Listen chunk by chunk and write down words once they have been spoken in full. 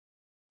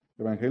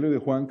Evangelio de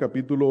Juan,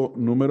 capítulo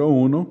número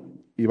 1,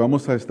 y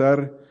vamos a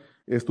estar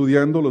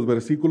estudiando los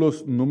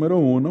versículos número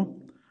 1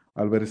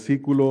 al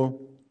versículo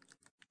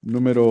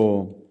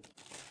número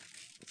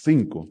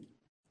 5.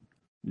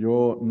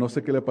 Yo no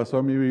sé qué le pasó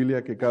a mi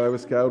Biblia, que cada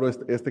vez que abro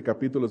este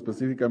capítulo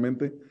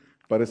específicamente,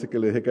 parece que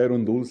le dejé caer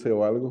un dulce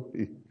o algo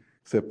y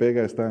se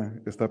pega,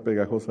 está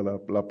pegajosa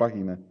la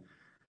página.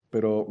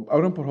 Pero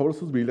abran por favor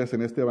sus Biblias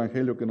en este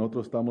Evangelio que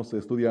nosotros estamos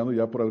estudiando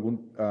ya por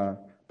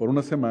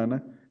una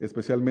semana,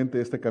 especialmente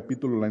este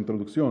capítulo, la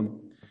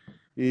introducción.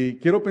 Y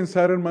quiero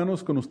pensar,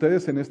 hermanos, con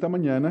ustedes en esta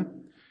mañana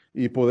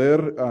y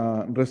poder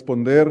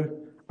responder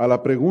a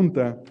la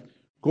pregunta,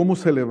 ¿cómo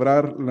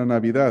celebrar la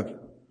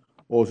Navidad?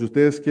 O si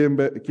ustedes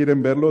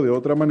quieren verlo de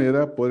otra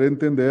manera, poder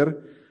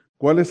entender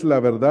cuál es la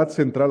verdad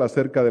central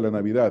acerca de la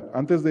Navidad.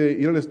 Antes de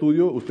ir al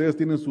estudio, ustedes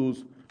tienen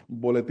sus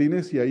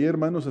boletines y ahí,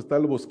 hermanos, está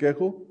el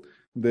bosquejo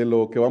de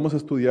lo que vamos a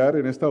estudiar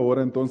en esta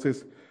hora.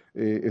 Entonces,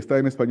 está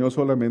en español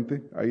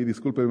solamente. Ahí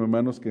disculpen,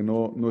 hermanos, que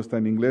no está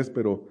en inglés,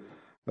 pero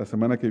la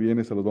semana que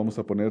viene se los vamos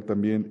a poner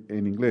también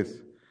en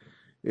inglés.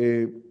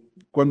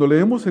 Cuando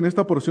leemos en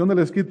esta porción de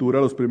la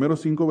Escritura, los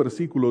primeros 5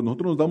 versículos,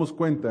 nosotros nos damos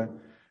cuenta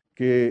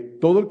que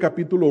todo el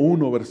capítulo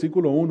 1,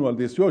 versículo 1 al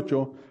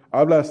 18,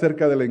 habla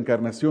acerca de la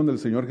encarnación del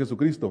Señor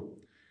Jesucristo.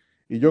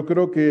 Y yo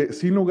creo que,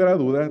 sin lugar a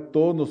duda,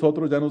 todos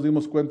nosotros ya nos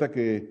dimos cuenta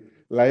que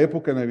la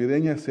época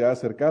navideña se ha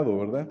acercado,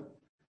 ¿verdad?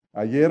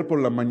 Ayer por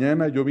la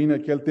mañana yo vine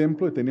aquí al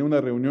templo y tenía una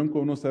reunión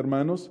con unos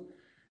hermanos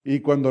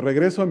y cuando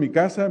regreso a mi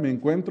casa me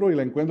encuentro y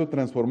la encuentro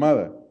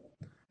transformada.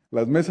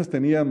 Las mesas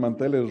tenían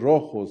manteles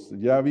rojos,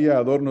 ya había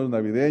adornos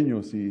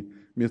navideños y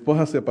mi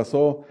esposa se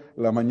pasó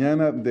la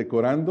mañana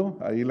decorando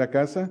ahí la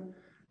casa.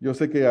 Yo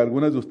sé que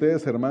algunas de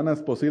ustedes,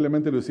 hermanas,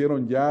 posiblemente lo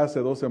hicieron ya hace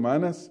 2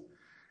 semanas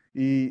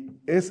y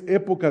es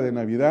época de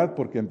Navidad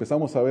porque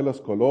empezamos a ver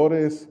los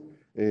colores.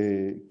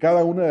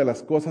 Cada una de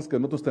las cosas que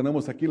nosotros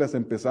tenemos aquí las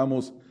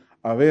empezamos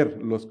a ver.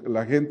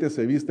 La gente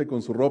se viste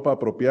con su ropa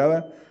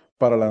apropiada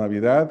para la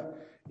Navidad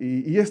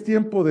y es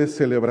tiempo de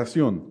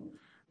celebración.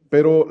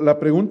 Pero la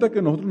pregunta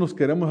que nosotros nos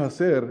queremos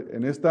hacer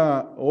en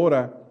esta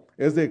hora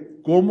es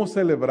de cómo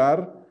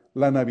celebrar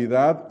la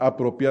Navidad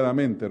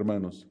apropiadamente,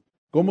 hermanos.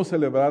 ¿Cómo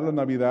celebrar la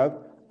Navidad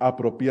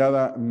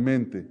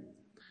apropiadamente?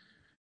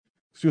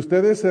 Si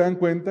ustedes se dan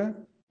cuenta,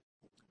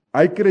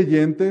 hay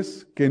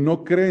creyentes que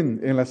no creen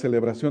en la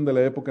celebración de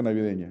la época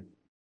navideña.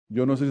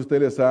 Yo no sé si a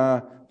ustedes les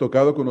ha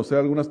tocado conocer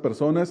a algunas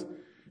personas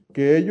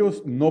que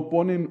ellos no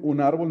ponen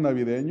un árbol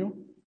navideño,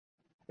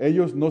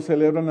 ellos no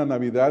celebran la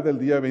Navidad del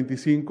día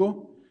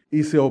 25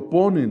 y se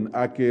oponen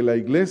a que la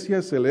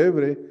iglesia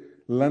celebre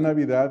la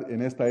Navidad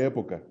en esta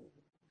época.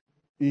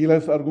 Y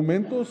los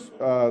argumentos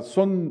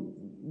son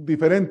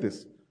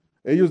diferentes.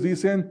 Ellos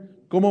dicen,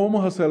 ¿cómo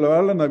vamos a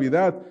celebrar la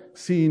Navidad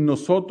si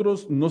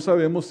nosotros no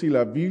sabemos si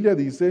la Biblia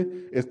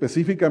dice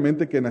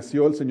específicamente que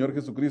nació el Señor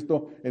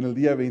Jesucristo en el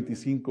día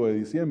 25 de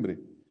diciembre?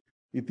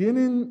 Y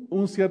tienen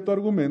un cierto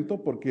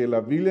argumento porque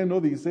la Biblia no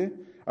dice,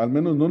 al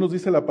menos no nos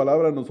dice la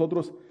palabra a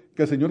nosotros,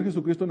 que el Señor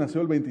Jesucristo nació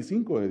el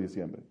 25 de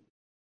diciembre.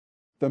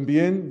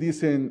 También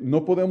dicen,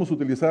 no podemos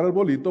utilizar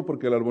arbolito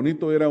porque el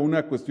arbolito era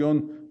una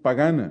cuestión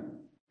pagana.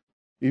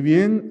 Y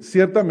bien,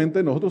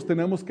 ciertamente nosotros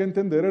tenemos que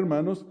entender,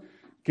 hermanos,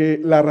 que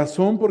la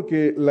razón por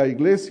que la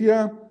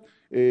iglesia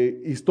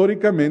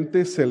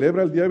históricamente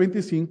celebra el día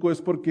 25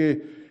 es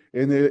porque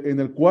en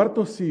el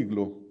IV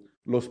siglo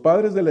los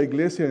padres de la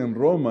iglesia en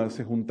Roma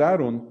se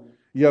juntaron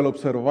y al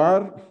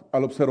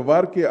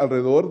observar que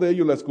alrededor de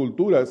ellos las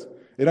culturas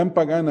eran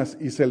paganas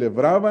y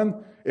celebraban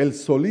el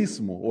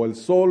solismo o el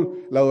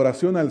sol, la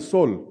adoración al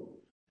sol.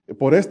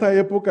 Por esta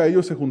época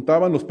ellos se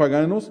juntaban los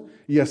paganos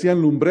y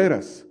hacían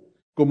lumbreras.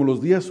 Como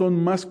los días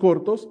son más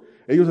cortos,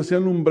 ellos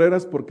hacían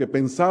lumbreras porque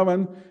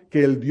pensaban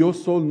que el dios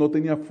sol no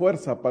tenía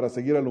fuerza para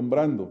seguir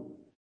alumbrando.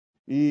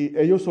 Y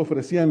ellos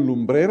ofrecían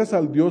lumbreras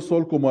al dios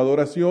sol como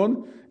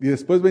adoración y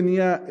después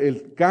venía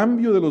el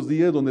cambio de los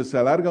días donde se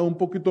alarga un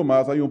poquito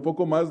más, hay un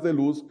poco más de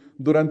luz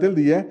durante el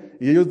día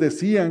y ellos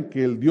decían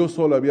que el dios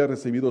sol había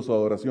recibido su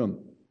adoración.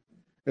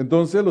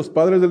 Entonces los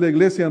padres de la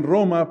iglesia en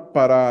Roma,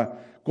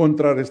 para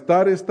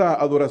contrarrestar esta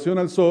adoración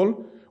al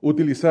sol,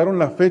 utilizaron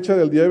la fecha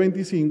del día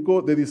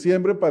 25 de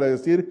diciembre para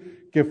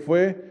decir que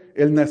fue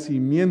el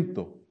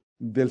nacimiento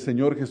del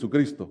Señor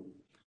Jesucristo.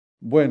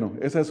 Bueno,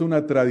 esa es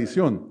una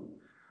tradición.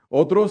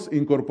 Otros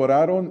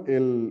incorporaron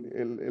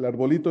el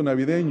arbolito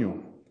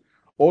navideño.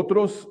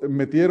 Otros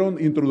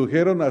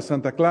introdujeron a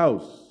Santa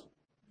Claus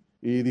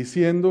y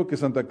diciendo que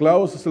Santa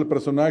Claus es el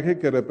personaje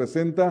que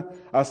representa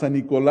a San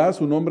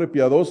Nicolás, un hombre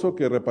piadoso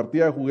que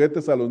repartía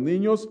juguetes a los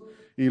niños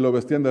y lo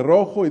vestían de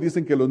rojo y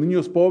dicen que los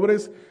niños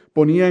pobres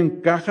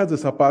ponían cajas de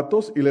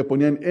zapatos y le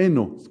ponían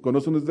heno.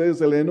 ¿Conocen ustedes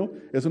el heno?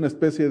 Es una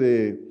especie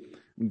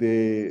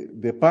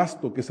de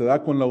pasto que se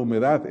da con la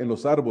humedad en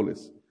los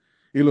árboles.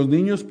 Y los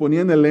niños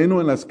ponían el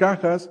heno en las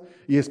cajas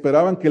y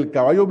esperaban que el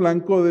caballo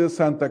blanco de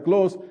Santa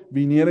Claus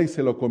viniera y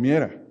se lo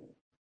comiera.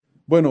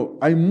 Bueno,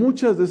 hay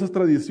muchas de esas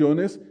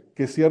tradiciones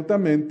que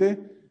ciertamente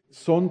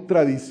son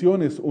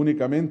tradiciones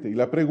únicamente. Y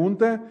la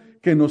pregunta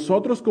que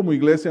nosotros como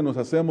iglesia nos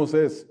hacemos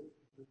es,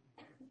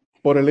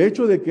 Por el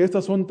hecho de que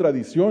estas son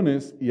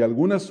tradiciones y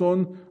algunas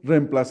son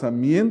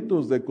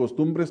reemplazamientos de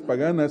costumbres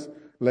paganas,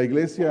 la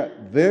iglesia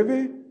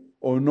debe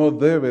o no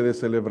debe de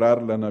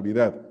celebrar la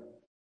Navidad.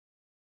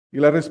 Y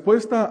la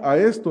respuesta a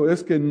esto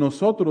es que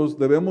nosotros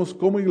debemos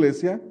como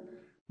iglesia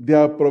de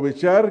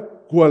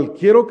aprovechar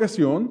cualquier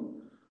ocasión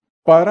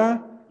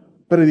para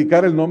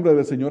predicar el nombre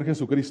del Señor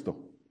Jesucristo,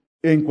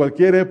 en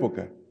cualquier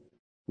época.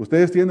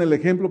 Ustedes tienen el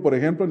ejemplo, por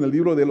ejemplo, en el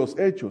libro de los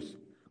Hechos,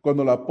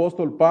 cuando el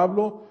apóstol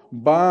Pablo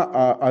va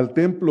al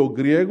templo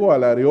griego,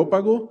 al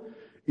Areópago,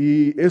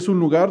 y es un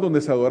lugar donde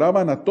se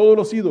adoraban a todos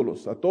los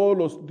ídolos, a todos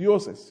los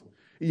dioses,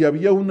 y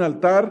había un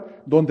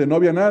altar donde no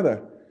había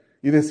nada,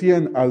 y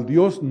decían al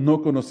Dios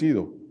no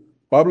conocido.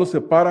 Pablo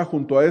se para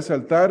junto a ese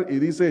altar y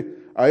dice,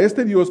 a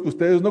este Dios que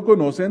ustedes no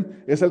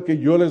conocen es el que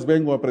yo les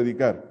vengo a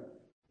predicar.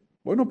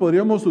 Bueno,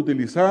 podríamos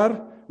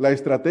utilizar la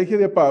estrategia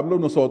de Pablo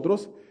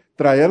nosotros,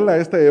 traerla a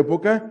esta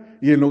época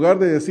y en lugar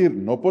de decir,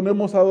 no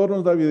ponemos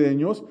adornos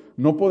navideños,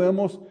 no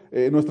ponemos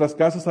en nuestras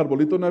casas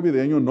arbolito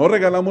navideño, no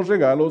regalamos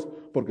regalos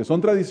porque son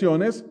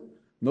tradiciones,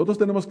 nosotros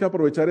tenemos que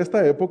aprovechar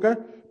esta época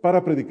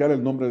para predicar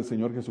el nombre del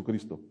Señor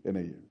Jesucristo en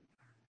ella.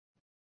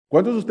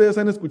 ¿Cuántos de ustedes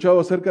han escuchado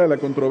acerca de la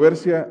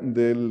controversia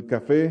del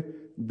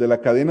café, de la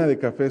cadena de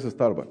cafés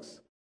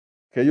Starbucks?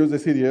 Que ellos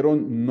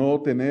decidieron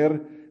no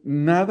tener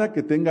nada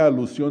que tenga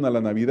alusión a la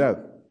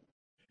Navidad.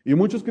 Y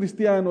muchos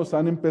cristianos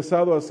han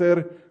empezado a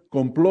hacer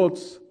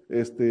complots,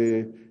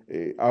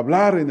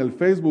 hablar en el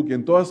Facebook y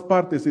en todas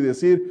partes y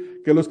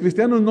decir que los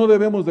cristianos no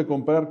debemos de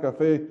comprar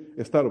café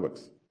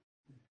Starbucks.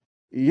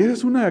 Y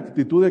es una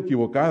actitud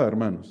equivocada,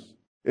 hermanos.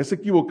 Es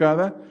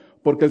equivocada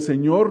porque el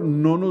Señor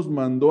no nos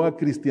mandó a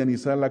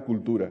cristianizar la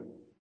cultura.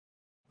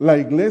 La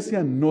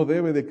iglesia no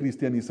debe de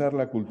cristianizar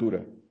la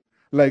cultura.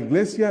 La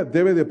iglesia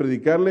debe de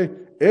predicarle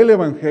el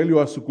evangelio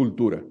a su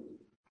cultura,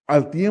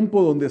 al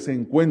tiempo donde se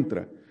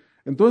encuentra.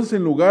 Entonces,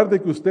 en lugar de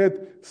que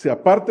usted se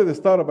aparte de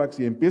Starbucks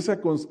y empiece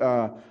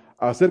a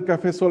hacer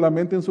café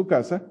solamente en su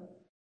casa,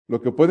 lo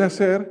que puede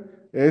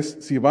hacer es,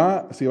 si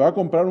va a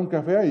comprar un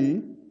café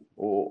ahí,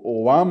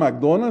 o va a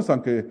McDonald's,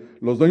 aunque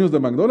los dueños de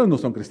McDonald's no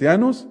son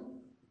cristianos,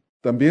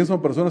 también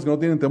son personas que no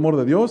tienen temor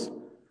de Dios,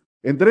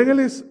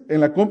 entrégueles,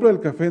 en la compra del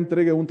café,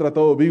 entregue un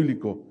tratado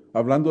bíblico,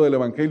 hablando del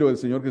evangelio del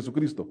Señor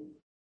Jesucristo.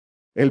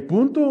 El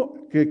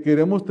punto que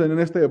queremos tener en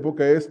esta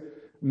época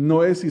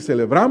no es si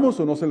celebramos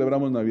o no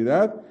celebramos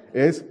Navidad,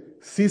 es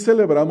si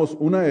celebramos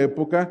una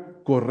época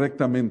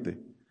correctamente,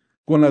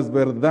 con las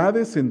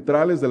verdades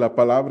centrales de la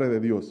palabra de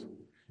Dios.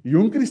 Y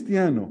un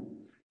cristiano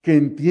que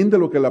entiende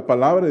lo que la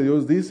palabra de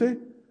Dios dice,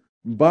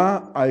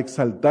 va a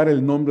exaltar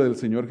el nombre del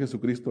Señor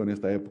Jesucristo en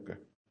esta época.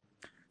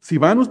 Si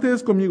van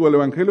ustedes conmigo al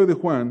Evangelio de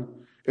Juan,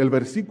 el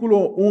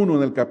versículo 1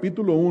 en el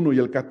capítulo 1 y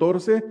el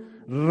 14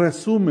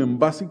 resumen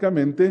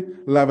básicamente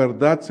la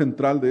verdad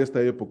central de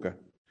esta época,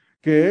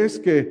 que es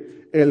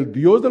que el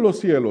Dios de los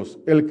cielos,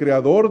 el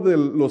creador de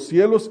los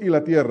cielos y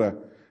la tierra,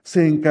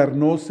 se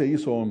encarnó, se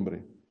hizo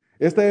hombre.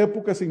 Esta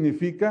época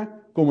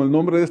significa, como el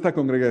nombre de esta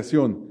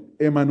congregación,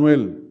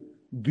 Emmanuel,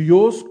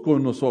 Dios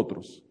con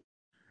nosotros.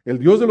 El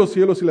Dios de los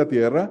cielos y la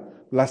tierra,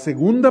 la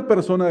segunda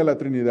persona de la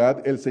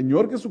Trinidad, el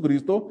Señor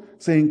Jesucristo,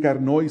 se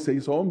encarnó y se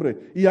hizo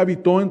hombre y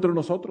habitó entre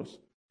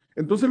nosotros.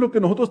 Entonces lo que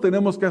nosotros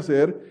tenemos que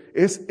hacer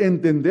es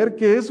entender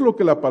qué es lo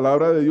que la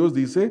palabra de Dios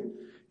dice,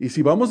 y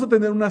si vamos a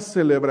tener una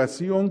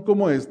celebración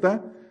como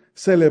esta,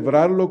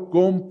 celebrarlo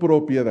con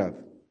propiedad.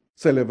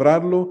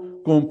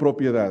 Celebrarlo con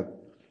propiedad.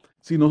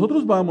 Si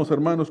nosotros vamos,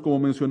 hermanos, como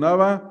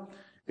mencionaba,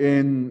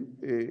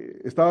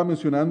 estaba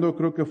mencionando,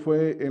 creo que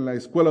fue en la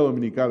escuela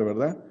dominical,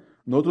 ¿verdad?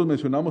 Nosotros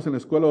mencionamos en la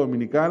escuela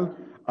dominical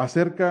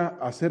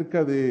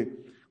acerca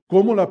de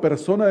cómo la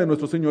persona de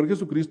nuestro Señor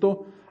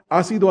Jesucristo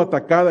ha sido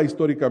atacada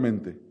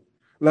históricamente.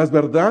 Las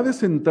verdades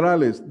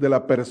centrales de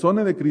la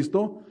persona de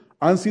Cristo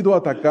han sido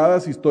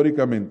atacadas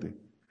históricamente.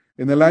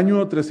 En el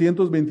año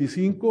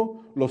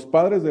 325, los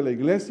padres de la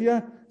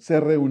iglesia se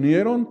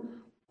reunieron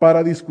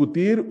para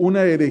discutir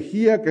una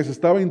herejía que se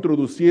estaba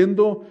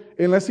introduciendo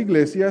en las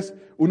iglesias,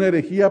 una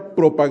herejía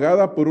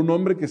propagada por un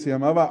hombre que se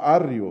llamaba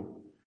Arrio.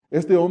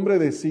 Este hombre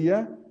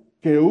decía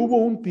que hubo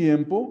un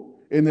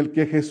tiempo en el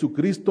que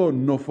Jesucristo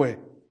no fue.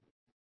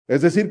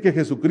 Es decir, que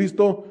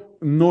Jesucristo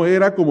no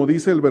era, como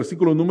dice el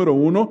versículo número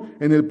 1,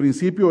 en el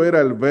principio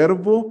era el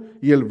Verbo,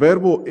 y el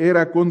Verbo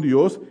era con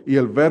Dios, y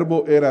el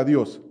Verbo era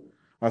Dios.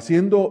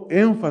 Haciendo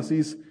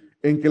énfasis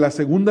en que la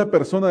segunda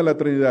persona de la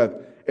Trinidad,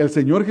 el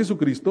Señor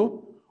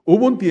Jesucristo,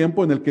 hubo un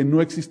tiempo en el que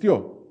no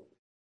existió.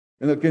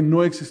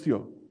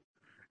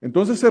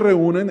 Entonces se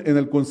reúnen en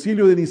el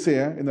concilio de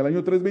Nicea, en el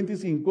año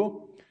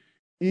 325,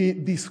 y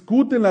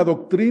discuten la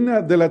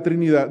doctrina de la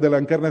Trinidad, de la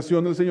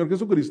encarnación del Señor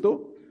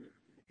Jesucristo,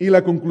 y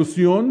la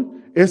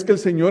conclusión es que el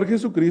Señor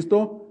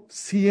Jesucristo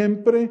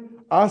siempre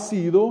ha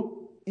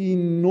sido y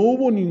no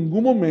hubo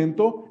ningún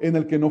momento en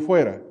el que no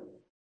fuera.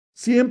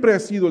 Siempre ha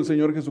sido el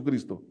Señor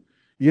Jesucristo.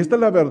 Y esta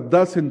es la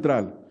verdad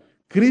central.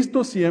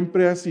 Cristo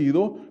siempre ha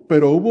sido,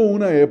 pero hubo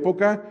una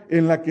época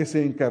en la que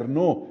se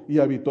encarnó y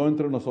habitó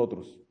entre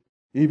nosotros.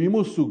 Y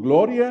vimos su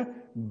gloria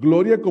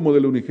como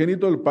del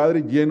unigénito del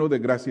Padre, lleno de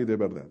gracia y de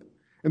verdad.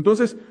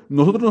 Entonces,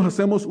 nosotros nos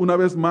hacemos una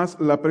vez más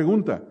la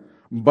pregunta,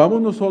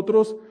 ¿vamos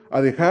nosotros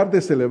a dejar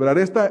de celebrar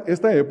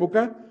esta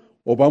época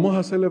o vamos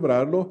a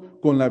celebrarlo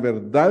con la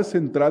verdad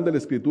central de la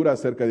Escritura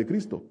acerca de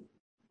Cristo?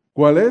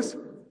 ¿Cuál es?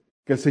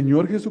 Que el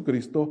Señor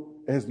Jesucristo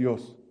es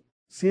Dios,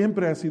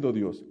 siempre ha sido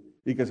Dios,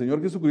 y que el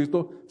Señor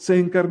Jesucristo se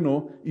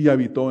encarnó y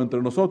habitó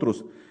entre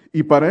nosotros.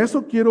 Y para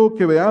eso quiero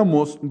que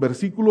veamos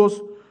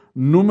versículos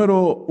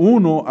número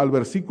 1 al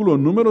versículo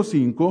número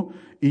 5,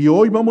 y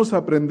hoy vamos a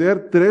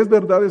aprender 3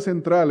 verdades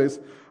centrales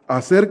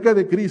acerca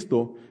de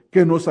Cristo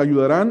que nos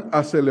ayudarán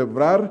a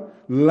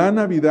celebrar la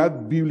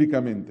Navidad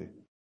bíblicamente.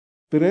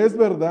 3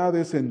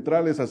 verdades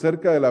centrales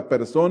acerca de la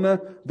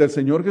persona del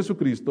Señor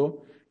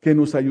Jesucristo que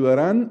nos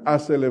ayudarán a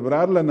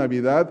celebrar la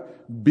Navidad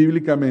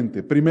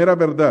bíblicamente. Primera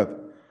verdad,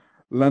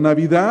 la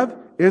Navidad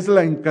es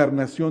la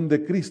encarnación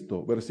de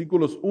Cristo,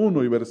 versículos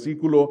 1 y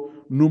versículo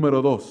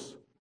número 2.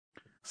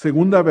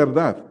 Segunda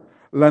verdad,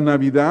 la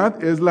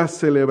Navidad es la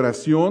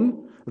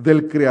celebración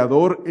del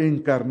Creador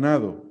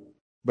encarnado,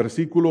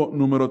 versículo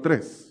número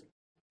 3.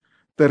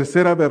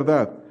 Tercera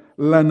verdad,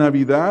 la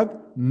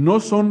Navidad no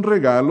son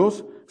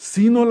regalos,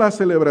 sino la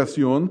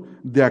celebración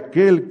de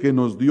aquel que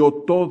nos dio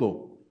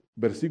todo,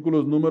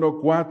 versículos número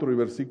 4 y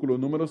versículo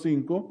número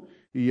 5,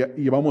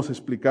 y vamos a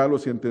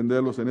explicarlos y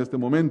entenderlos en este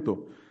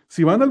momento.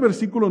 Si van al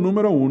versículo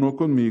número 1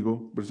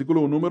 conmigo,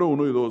 versículo número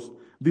 1 y 2,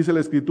 dice la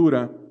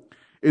Escritura,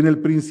 en el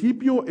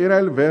principio era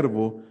el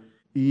verbo,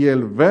 y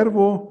el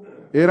verbo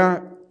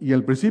era, y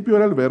el principio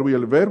era el verbo, y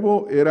el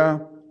verbo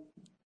era,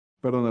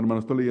 perdón hermano,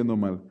 estoy leyendo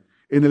mal.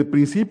 En el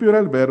principio era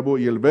el verbo,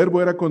 y el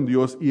verbo era con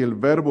Dios, y el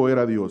verbo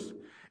era Dios.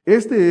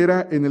 Este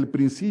era en el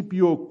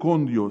principio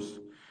con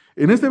Dios.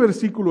 En este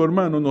versículo,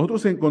 hermano,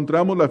 nosotros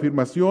encontramos la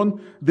afirmación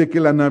de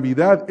que la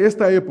Navidad,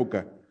 esta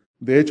época,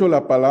 de hecho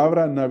la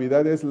palabra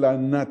Navidad es la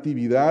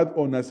natividad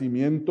o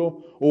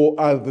nacimiento o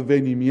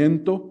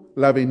advenimiento,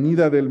 la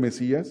venida del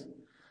Mesías.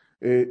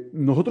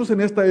 Nosotros en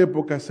esta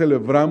época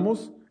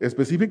celebramos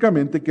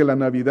específicamente que la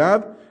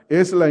Navidad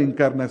es la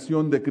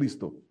encarnación de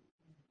Cristo.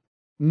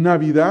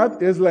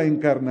 Navidad es la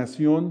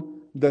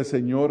encarnación del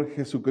Señor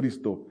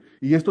Jesucristo.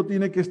 Y esto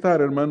tiene que estar,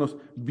 hermanos,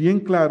 bien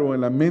claro en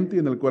la mente y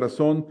en el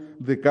corazón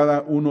de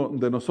cada uno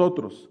de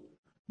nosotros.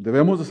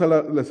 ¿Debemos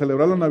de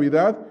celebrar la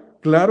Navidad?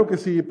 Claro que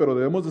sí, pero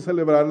debemos de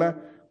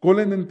celebrarla con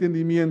el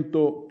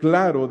entendimiento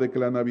claro de que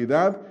la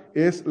Navidad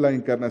es la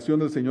encarnación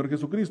del Señor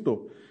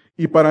Jesucristo.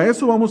 Y para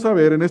eso vamos a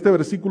ver en este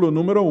versículo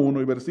número 1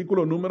 y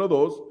versículo número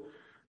 2,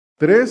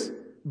 3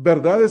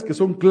 verdades que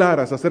son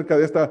claras acerca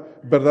de esta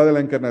verdad de la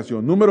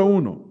encarnación. Número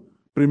 1,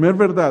 primer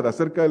verdad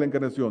acerca de la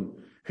encarnación.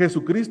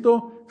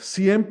 Jesucristo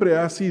siempre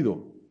ha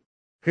sido.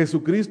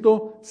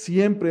 Jesucristo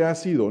siempre ha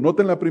sido.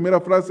 Noten la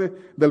primera frase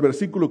del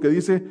versículo que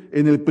dice,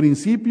 en el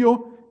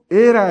principio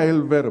era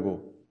el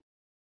verbo.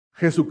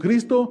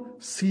 Jesucristo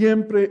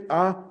siempre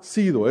ha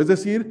sido. Es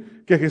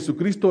decir, que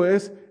Jesucristo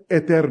es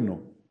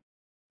eterno.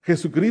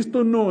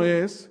 Jesucristo no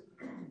es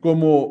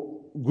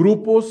como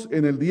grupos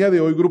en el día de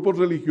hoy, grupos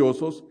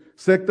religiosos,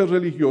 sectas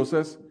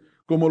religiosas,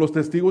 como los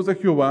testigos de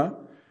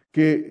Jehová,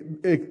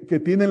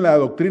 que tienen la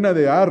doctrina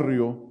de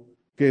Arrio,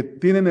 que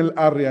tienen el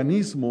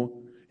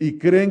arrianismo y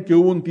creen que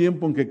hubo un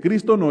tiempo en que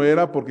Cristo no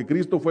era porque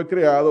Cristo fue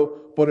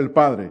creado por el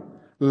Padre.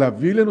 La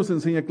Biblia nos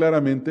enseña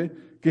claramente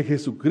que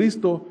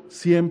Jesucristo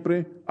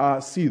siempre ha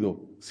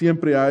sido,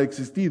 siempre ha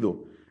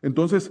existido.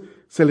 Entonces,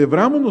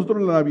 celebramos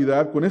nosotros la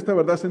Navidad con esta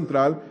verdad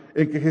central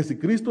en que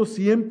Jesucristo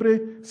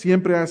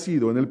siempre ha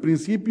sido. En el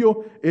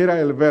principio era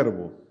el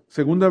verbo.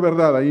 Segunda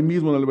verdad, ahí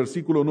mismo en el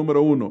versículo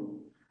número 1.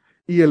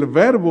 Y el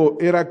verbo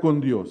era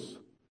con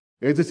Dios.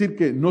 Es decir,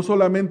 que no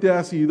solamente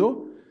ha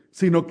sido,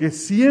 sino que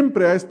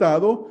siempre ha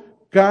estado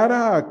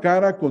cara a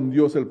cara con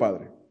Dios el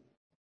Padre.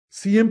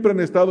 Siempre han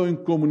estado en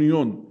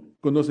comunión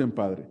con Dios el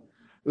Padre.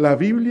 La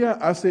Biblia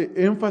hace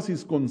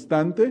énfasis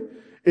constante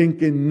en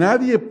que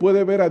nadie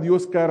puede ver a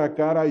Dios cara a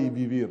cara y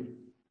vivir.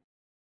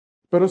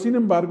 Pero sin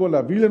embargo,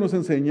 la Biblia nos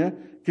enseña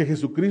que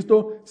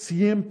Jesucristo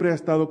siempre ha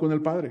estado con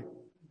el Padre.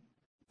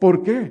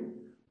 ¿Por qué?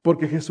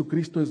 Porque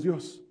Jesucristo es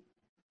Dios.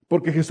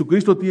 Porque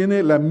Jesucristo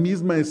tiene la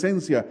misma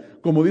esencia,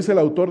 como dice el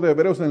autor de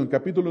Hebreos en el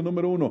capítulo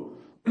número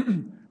 1,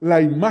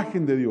 la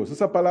imagen de Dios.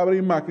 Esa palabra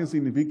imagen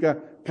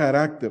significa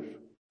carácter,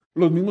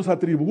 los mismos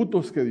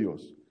atributos que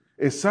Dios.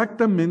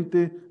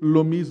 Exactamente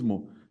lo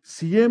mismo.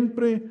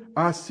 Siempre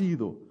ha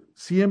sido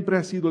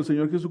el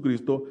Señor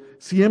Jesucristo,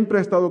 siempre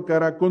ha estado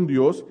cara con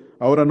Dios.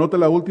 Ahora nota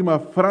la última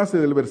frase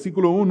del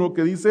versículo 1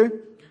 que dice,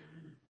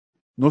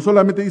 no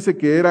solamente dice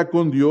que era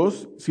con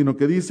Dios, sino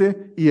que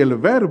dice, y el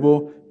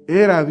verbo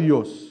era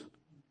Dios.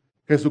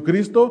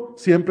 Jesucristo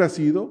siempre ha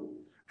sido,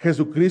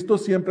 Jesucristo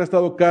siempre ha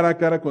estado cara a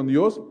cara con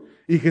Dios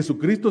y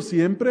Jesucristo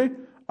siempre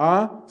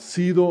ha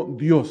sido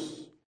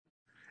Dios.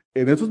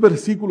 En estos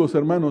versículos,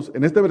 hermanos,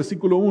 en este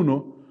versículo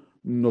 1,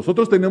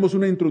 nosotros tenemos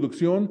una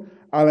introducción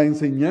a la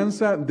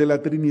enseñanza de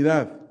la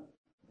Trinidad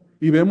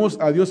y vemos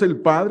a Dios el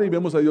Padre y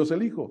vemos a Dios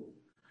el Hijo.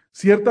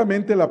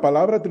 Ciertamente la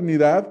palabra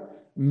Trinidad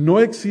no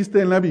existe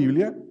en la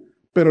Biblia,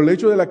 pero el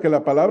hecho de que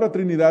la palabra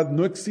Trinidad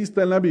no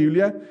exista en la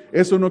Biblia,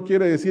 eso no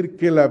quiere decir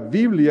que la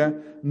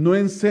Biblia no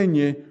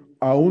enseñe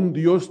a un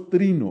Dios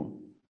trino.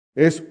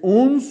 Es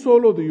un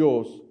solo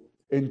Dios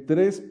en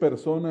tres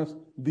personas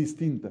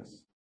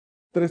distintas.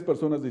 Tres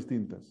personas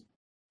distintas.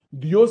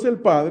 Dios el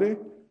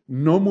Padre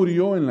no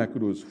murió en la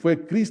cruz,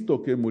 fue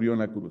Cristo que murió en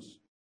la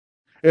cruz.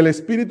 El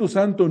Espíritu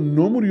Santo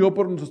no murió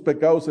por nuestros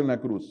pecados en la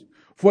cruz.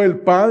 Fue el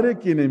Padre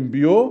quien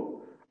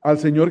envió al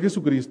Señor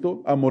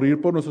Jesucristo a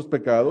morir por nuestros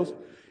pecados,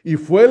 y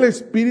fue el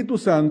Espíritu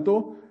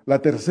Santo,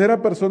 la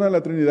tercera persona de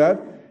la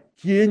Trinidad,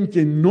 quien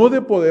llenó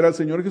de poder al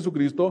Señor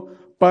Jesucristo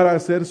para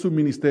hacer su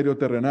ministerio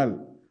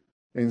terrenal.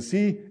 En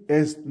sí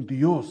es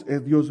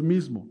Dios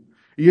mismo.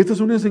 Y esta es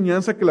una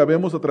enseñanza que la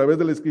vemos a través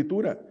de la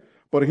Escritura.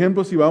 Por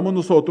ejemplo, si vamos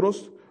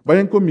nosotros,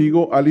 vayan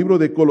conmigo al libro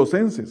de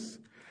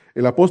Colosenses.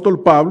 El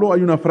apóstol Pablo,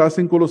 hay una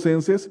frase en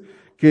Colosenses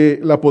que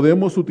la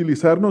podemos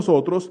utilizar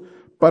nosotros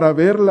para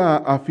ver la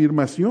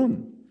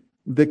afirmación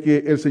de que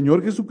el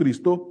Señor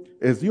Jesucristo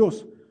es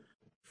Dios.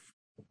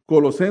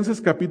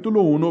 Colosenses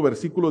capítulo 1,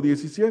 versículo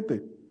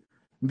 17.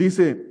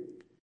 Dice,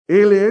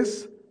 Él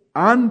es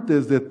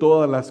antes de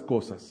todas las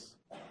cosas.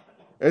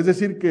 Es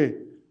decir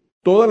que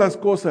todas las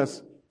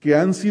cosas que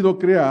han sido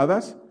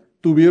creadas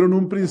tuvieron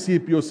un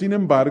principio, sin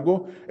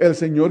embargo, el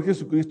Señor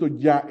Jesucristo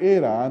ya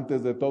era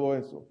antes de todo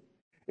eso.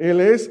 Él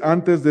es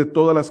antes de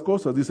todas las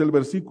cosas, dice el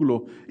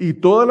versículo, y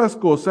todas las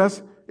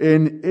cosas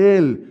en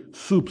Él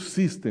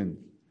subsisten.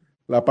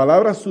 La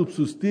palabra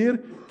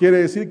subsistir quiere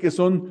decir que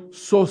son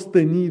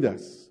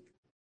sostenidas.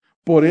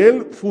 Por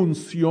Él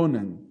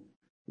funcionan.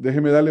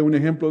 Déjeme darle un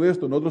ejemplo de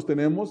esto. Nosotros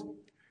tenemos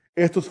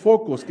estos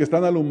focos que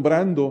están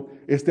alumbrando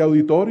este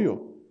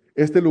auditorio,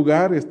 este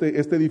lugar,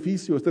 este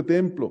edificio, este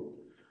templo.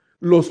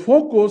 Los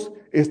focos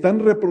están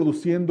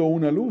reproduciendo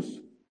una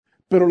luz,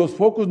 pero los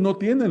focos no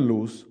tienen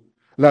luz.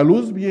 La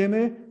luz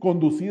viene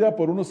conducida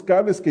por unos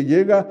cables que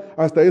llega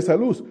hasta esa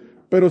luz.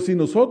 Pero si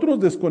nosotros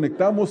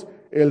desconectamos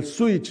el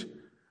switch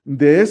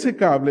de ese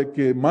cable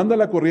que manda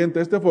la corriente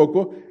a este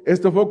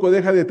foco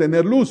deja de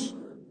tener luz,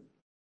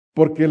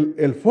 porque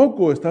el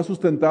foco está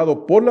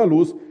sustentado por la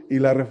luz y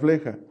la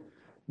refleja.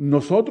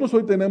 Nosotros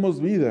hoy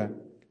tenemos vida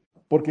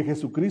porque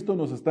Jesucristo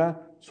nos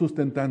está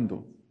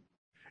sustentando.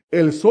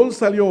 El sol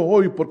salió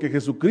hoy porque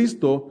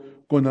Jesucristo,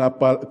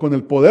 con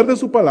el poder de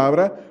su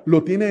palabra,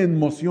 lo tiene en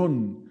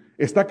moción,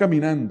 está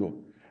caminando.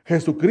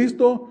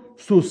 Jesucristo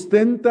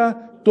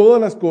sustenta todas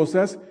las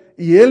cosas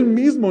y Él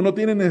mismo no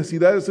tiene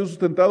necesidad de ser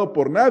sustentado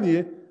por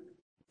nadie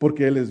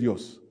porque Él es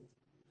Dios.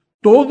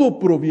 Todo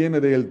proviene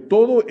de Él,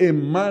 todo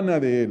emana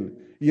de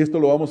Él. Y esto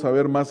lo vamos a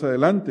ver más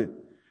adelante.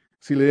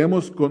 Si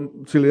leemos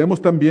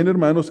también,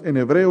 hermanos, en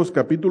Hebreos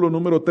capítulo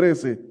número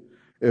 13,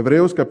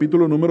 Hebreos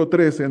capítulo número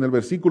 13, en el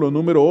versículo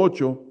número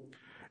 8,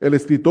 el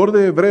escritor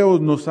de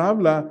Hebreos nos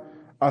habla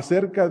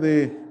acerca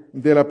de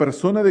la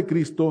persona de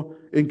Cristo,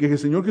 en que el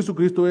Señor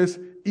Jesucristo es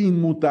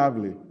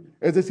inmutable,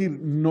 es decir,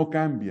 no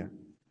cambia.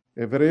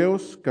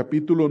 Hebreos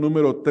capítulo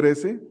número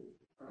 13,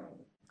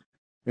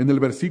 en el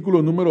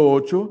versículo número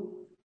 8,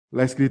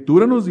 la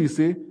Escritura nos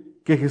dice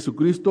que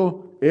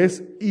Jesucristo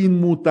es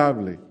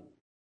inmutable.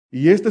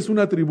 Y este es un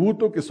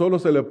atributo que solo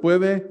se le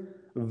puede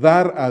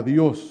dar a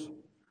Dios.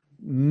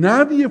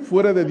 Nadie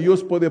fuera de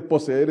Dios puede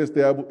poseer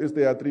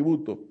este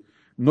atributo.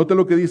 Note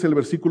lo que dice el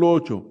versículo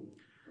 8.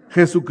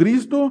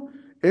 Jesucristo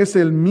es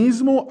el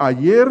mismo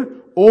ayer,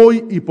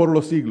 hoy y por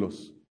los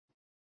siglos.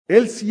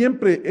 Él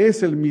siempre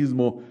es el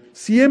mismo,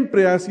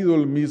 siempre ha sido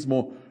el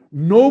mismo.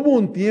 No hubo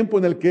un tiempo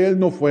en el que Él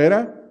no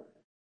fuera,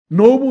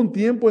 no hubo un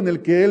tiempo en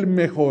el que Él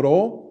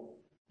mejoró,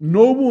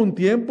 no hubo un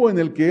tiempo en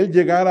el que Él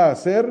llegara a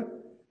ser.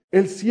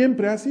 Él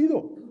siempre ha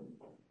sido.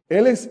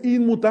 Él es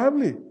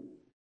inmutable.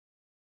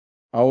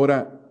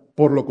 Ahora,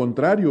 por lo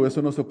contrario,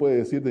 eso no se puede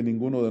decir de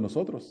ninguno de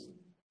nosotros.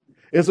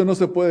 Eso no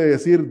se puede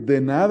decir de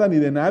nada ni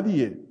de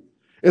nadie.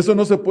 Eso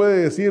no se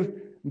puede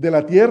decir de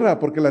la tierra,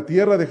 porque la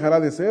tierra dejará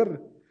de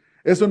ser.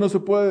 Eso no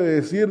se puede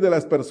decir de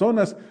las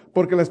personas,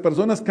 porque las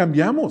personas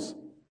cambiamos.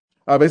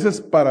 A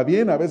veces para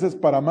bien, a veces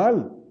para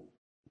mal.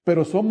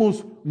 Pero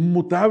somos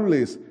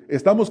mutables.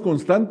 Estamos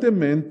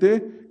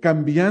constantemente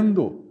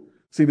cambiando.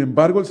 Sin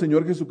embargo, el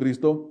Señor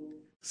Jesucristo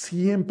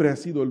siempre ha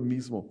sido el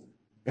mismo.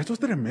 Esto es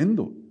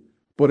tremendo.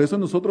 Por eso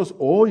nosotros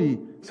hoy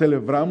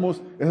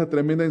celebramos esa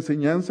tremenda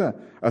enseñanza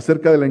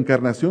acerca de la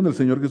encarnación del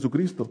Señor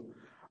Jesucristo.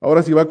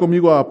 Ahora si va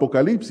conmigo a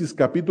Apocalipsis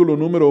capítulo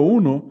número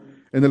 1,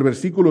 en el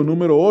versículo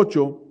número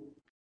 8,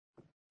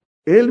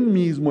 Él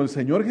mismo, el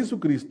Señor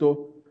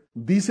Jesucristo,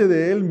 dice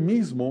de Él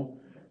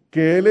mismo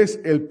que Él es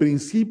el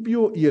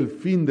principio y el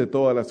fin de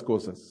todas las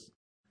cosas.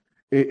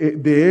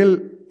 De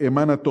Él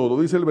emana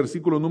todo. Dice el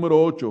versículo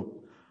número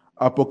 8,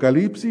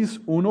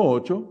 Apocalipsis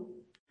 1:8,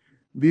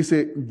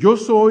 dice, yo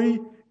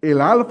soy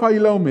el alfa y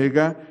la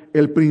omega,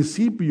 el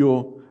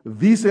principio,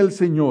 dice el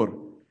Señor.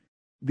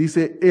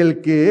 Dice,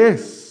 el que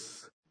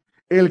es,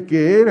 el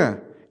que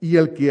era y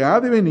el que ha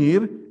de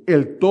venir,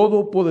 el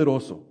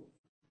Todopoderoso.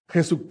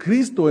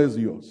 Jesucristo es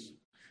Dios.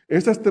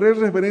 Estas tres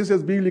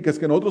referencias bíblicas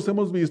que nosotros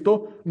hemos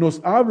visto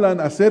nos hablan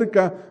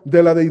acerca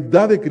de la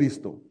deidad de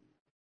Cristo.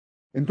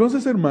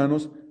 Entonces,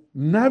 hermanos,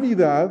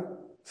 Navidad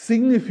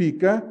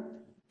significa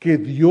que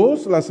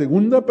Dios, la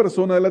segunda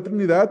persona de la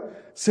Trinidad,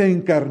 se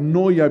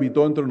encarnó y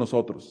habitó entre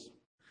nosotros.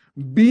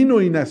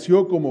 Vino y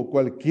nació como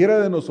cualquiera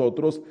de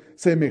nosotros,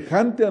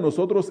 semejante a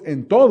nosotros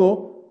en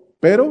todo,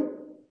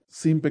 pero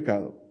sin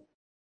pecado.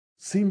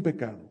 Sin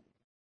pecado.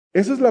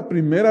 Esa es la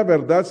primera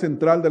verdad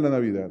central de la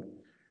Navidad.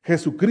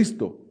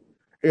 Jesucristo,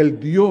 el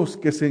Dios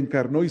que se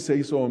encarnó y se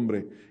hizo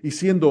hombre, y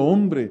siendo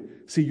hombre,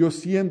 siguió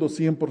siendo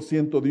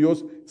 100%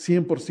 Dios,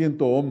 100%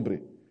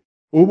 hombre.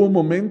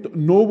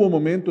 No hubo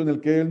momento en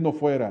el que Él no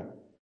fuera.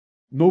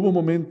 No hubo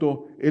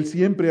momento, Él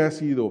siempre ha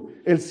sido,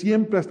 Él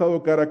siempre ha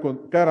estado cara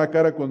a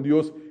cara con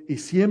Dios y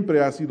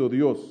siempre ha sido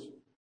Dios.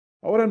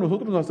 Ahora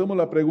nosotros nos hacemos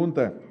la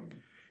pregunta,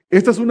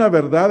 esta es una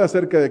verdad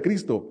acerca de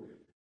Cristo,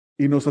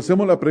 y nos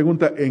hacemos la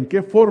pregunta, ¿en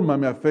qué forma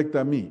me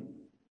afecta a mí?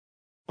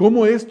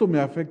 ¿Cómo esto me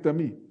afecta a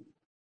mí?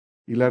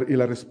 Y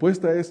la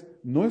respuesta es,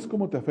 no es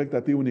cómo te afecta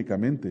a ti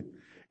únicamente,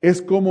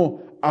 es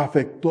cómo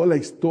afectó a la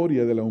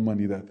historia de la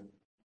humanidad.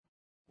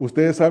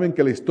 Ustedes saben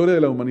que la historia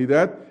de la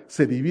humanidad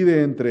se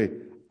divide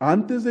entre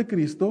antes de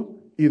Cristo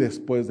y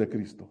después de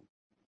Cristo.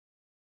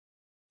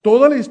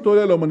 Toda la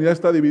historia de la humanidad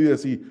está dividida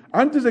así,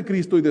 antes de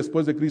Cristo y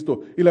después de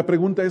Cristo. Y la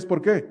pregunta es, ¿por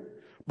qué?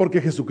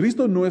 Porque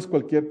Jesucristo no es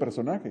cualquier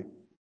personaje.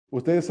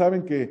 Ustedes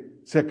saben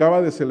que se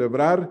acaba de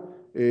celebrar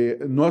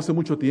no hace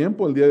mucho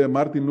tiempo, el día de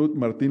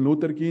Martin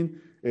Luther King.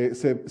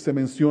 Se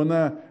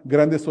menciona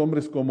grandes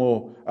hombres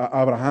como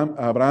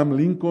Abraham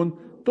Lincoln,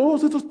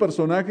 todos estos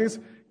personajes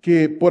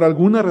que por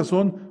alguna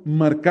razón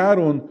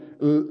marcaron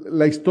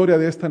la historia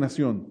de esta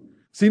nación.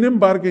 Sin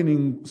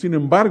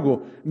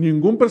embargo,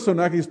 ningún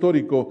personaje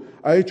histórico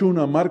ha hecho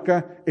una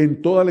marca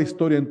en toda la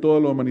historia, en toda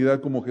la humanidad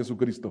como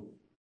Jesucristo.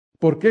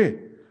 ¿Por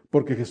qué?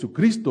 Porque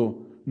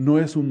Jesucristo no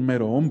es un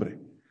mero hombre.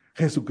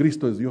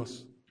 Jesucristo es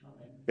Dios.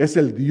 Es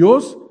el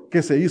Dios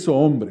que se hizo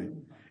hombre.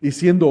 Y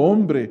siendo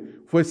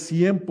hombre, fue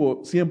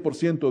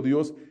 100%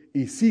 Dios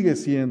y sigue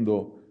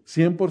siendo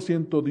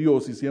 100%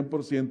 Dios y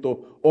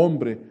 100%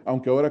 hombre,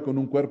 aunque ahora con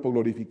un cuerpo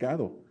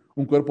glorificado.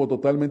 Un cuerpo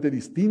totalmente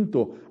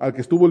distinto al que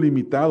estuvo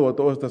limitado a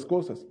todas estas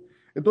cosas.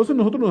 Entonces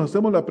nosotros nos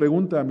hacemos la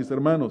pregunta, mis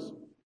hermanos,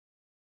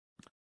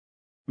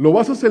 ¿lo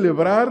vas a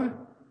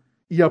celebrar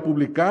y a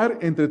publicar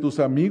entre tus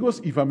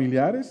amigos y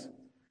familiares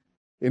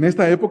en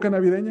esta época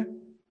navideña?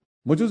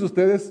 Muchos de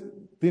ustedes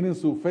tienen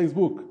su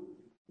Facebook.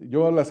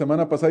 Yo la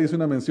semana pasada hice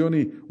una mención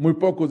y muy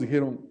pocos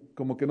dijeron,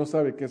 como que no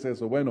sabe qué es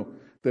eso. Bueno,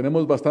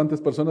 tenemos bastantes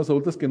personas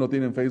adultas que no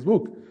tienen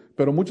Facebook,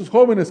 pero muchos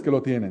jóvenes que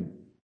lo tienen.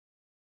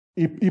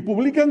 Y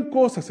publican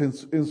cosas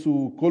en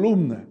su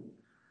columna.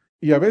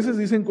 Y a veces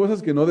dicen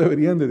cosas que no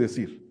deberían de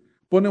decir.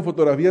 Ponen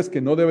fotografías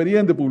que no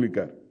deberían de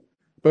publicar.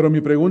 Pero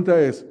mi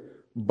pregunta es,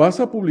 ¿vas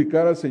a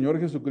publicar al Señor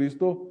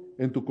Jesucristo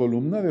en tu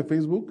columna de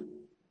Facebook?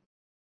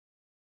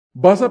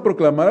 ¿Vas a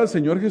proclamar al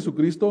Señor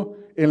Jesucristo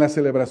en la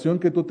celebración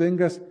que tú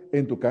tengas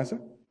en tu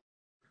casa?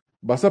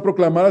 ¿Vas a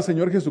proclamar al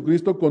Señor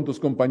Jesucristo con tus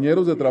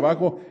compañeros de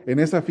trabajo en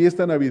esa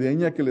fiesta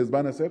navideña que les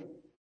van a hacer?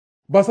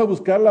 ¿Vas a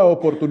buscar la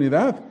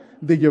oportunidad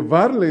de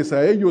llevarles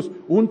a ellos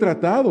un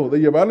tratado, de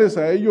llevarles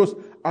a ellos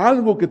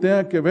algo que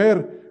tenga que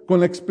ver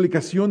con la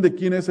explicación de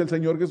quién es el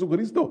Señor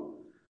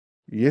Jesucristo?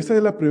 Y esa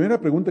es la primera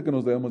pregunta que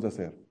nos debemos de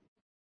hacer.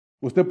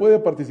 ¿Usted puede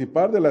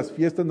participar de las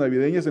fiestas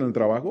navideñas en el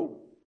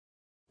trabajo?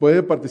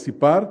 ¿Puede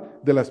participar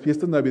de las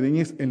fiestas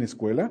navideñas en la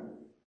escuela?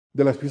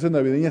 ¿De las fiestas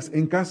navideñas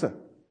en casa?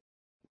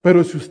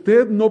 Pero si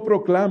usted no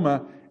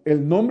proclama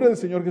el nombre del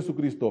Señor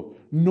Jesucristo,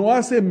 no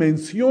hace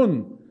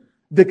mención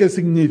de que el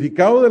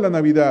significado de la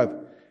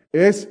Navidad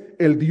es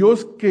el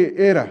Dios que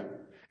era,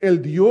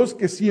 el Dios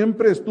que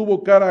siempre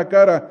estuvo cara a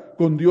cara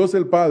con Dios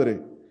el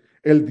Padre,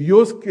 el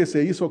Dios que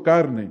se hizo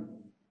carne.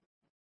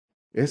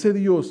 Ese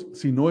Dios,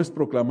 si no es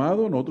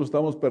proclamado, nosotros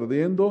estamos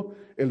perdiendo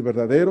el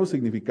verdadero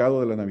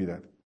significado de la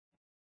Navidad.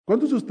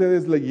 ¿Cuántos de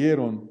ustedes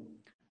leyeron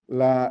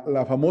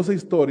la famosa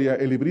historia,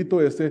 el librito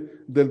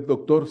del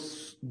doctor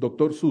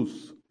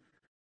Seuss,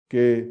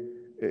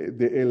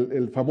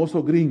 el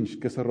famoso Grinch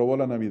que se robó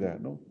la Navidad,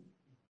 ¿no?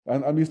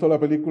 ¿Han visto la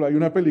película? Hay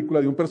una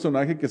película de un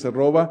personaje que se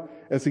roba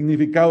el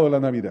significado de la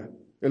Navidad,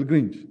 el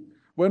Grinch.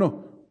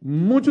 Bueno,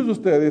 muchos de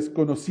ustedes,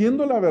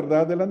 conociendo la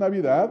verdad de la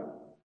Navidad,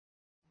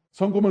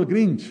 son como el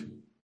Grinch.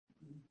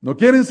 No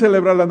quieren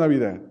celebrar la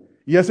Navidad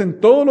y hacen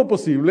todo lo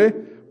posible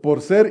por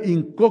ser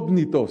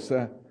incógnitos,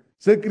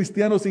 ser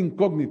cristianos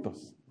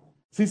incógnitos.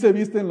 Sí se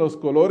visten los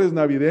colores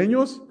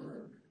navideños,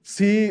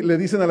 sí le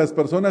dicen a las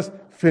personas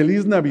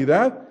feliz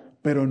Navidad,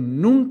 pero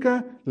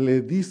nunca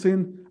le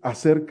dicen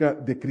acerca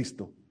de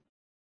Cristo,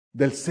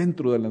 del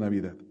centro de la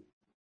Navidad.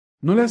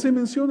 No le hacen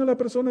mención a la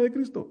persona de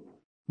Cristo.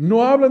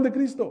 No hablan de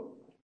Cristo.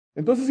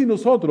 Entonces, si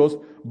nosotros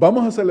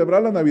vamos a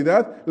celebrar la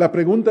Navidad, la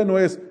pregunta no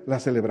es, ¿la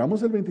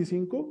celebramos el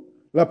 25?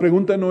 La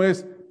pregunta no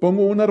es,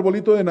 ¿pongo un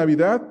arbolito de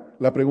Navidad?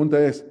 La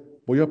pregunta es,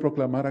 ¿voy a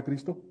proclamar a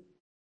Cristo?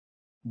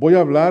 ¿Voy a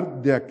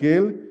hablar de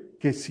aquel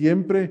que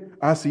siempre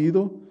ha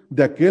sido,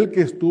 de aquel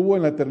que estuvo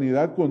en la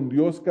eternidad con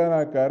Dios cara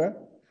a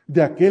cara,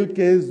 de aquel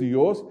que es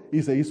Dios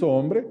y se hizo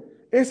hombre?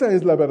 Esa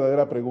es la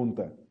verdadera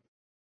pregunta.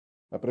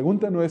 La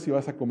pregunta no es si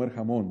vas a comer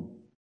jamón.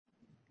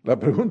 La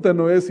pregunta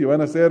no es si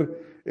van a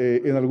hacer,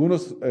 en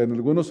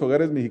algunos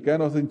hogares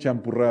mexicanos hacen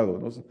champurrado,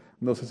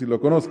 no sé si lo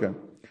conozcan.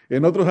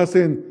 En otros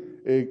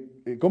hacen,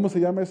 ¿cómo se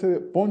llama ese?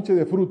 Ponche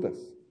de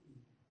frutas.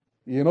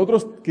 Y en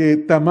otros que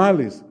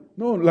tamales.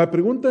 No, la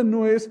pregunta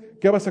no es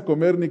qué vas a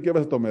comer ni qué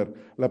vas a tomar.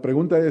 La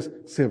pregunta es,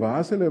 ¿se va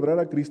a celebrar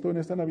a Cristo en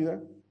esta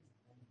Navidad?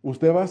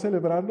 ¿Usted va a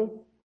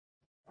celebrarlo?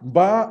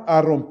 ¿Va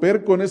a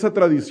romper con esa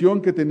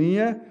tradición que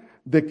tenía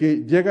de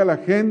que llega la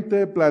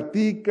gente,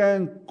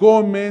 platican,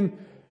 comen,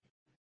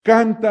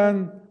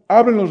 cantan,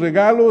 abren los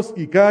regalos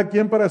y cada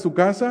quien para su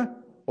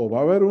casa? ¿O va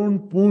a haber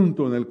un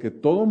punto en el que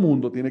todo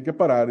mundo tiene que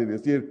parar y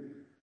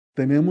decir,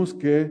 tenemos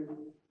que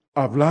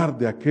hablar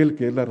de aquel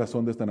que es la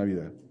razón de esta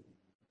Navidad?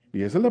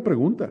 Y esa es la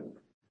pregunta.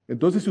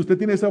 Entonces, si usted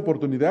tiene esa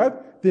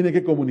oportunidad, tiene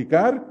que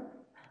comunicar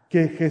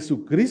que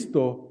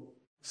Jesucristo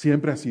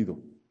siempre ha sido.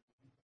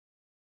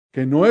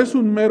 Que no es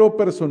un mero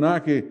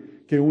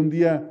personaje que un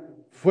día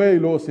fue y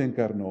luego se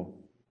encarnó.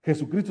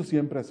 Jesucristo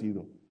siempre ha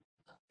sido.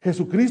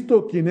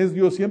 Jesucristo, quien es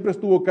Dios, siempre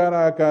estuvo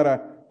cara a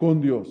cara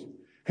con Dios.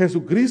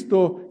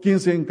 Jesucristo,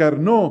 quien se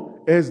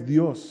encarnó, es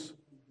Dios.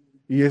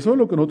 Y eso es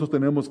lo que nosotros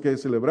tenemos que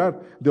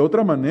celebrar. De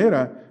otra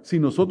manera, si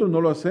nosotros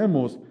no lo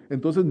hacemos,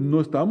 entonces no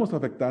estamos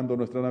afectando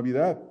nuestra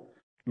Navidad.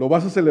 Lo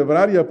vas a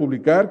celebrar y a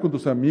publicar con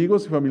tus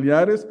amigos y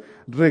familiares,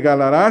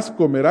 regalarás,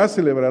 comerás,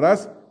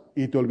 celebrarás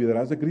y te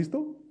olvidarás de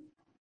Cristo.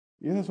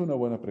 Y esa es una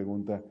buena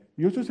pregunta.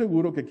 Yo estoy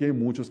seguro que aquí hay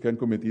muchos que han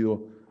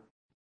cometido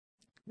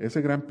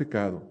ese gran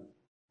pecado,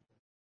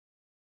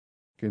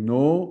 que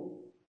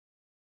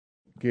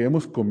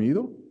hemos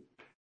comido,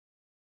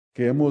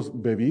 que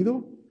hemos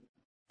bebido,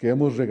 que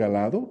hemos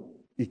regalado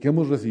y que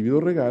hemos recibido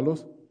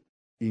regalos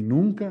y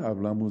nunca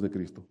hablamos de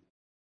Cristo.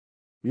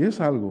 Y es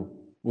algo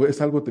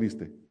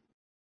triste.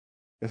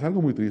 Es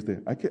algo muy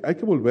triste. Hay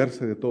que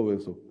volverse de todo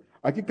eso.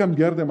 Hay que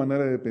cambiar de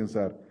manera de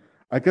pensar.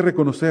 Hay que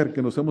reconocer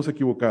que nos hemos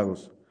equivocado.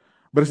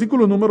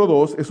 Versículo número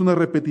 2 es una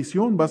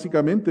repetición,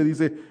 básicamente.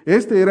 Dice,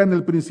 este era en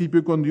el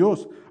principio con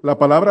Dios. La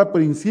palabra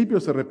principio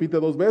se repite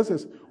 2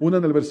 veces, una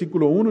en el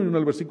versículo 1 y una en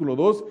el versículo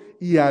 2,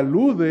 y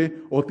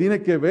alude o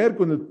tiene que ver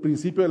con el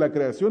principio de la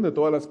creación de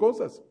todas las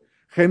cosas.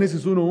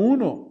 Génesis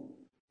 1:1,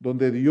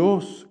 donde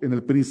Dios en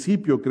el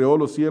principio creó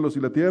los cielos y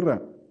la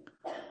tierra.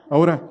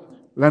 Ahora,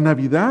 la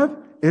Navidad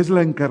es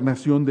la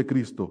encarnación de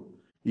Cristo.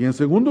 Y en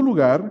segundo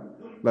lugar,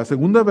 la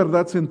segunda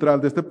verdad central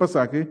de este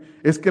pasaje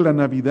es que la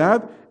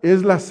Navidad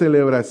es la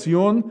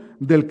celebración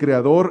del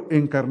Creador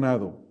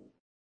encarnado.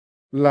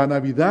 La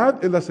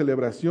Navidad es la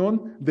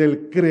celebración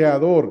del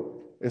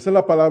Creador. Esa es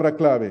la palabra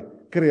clave,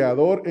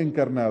 Creador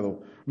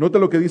encarnado. Note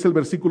lo que dice el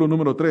versículo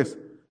número 3.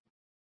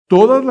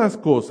 Todas las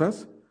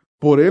cosas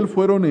por Él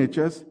fueron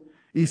hechas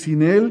y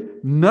sin Él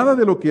nada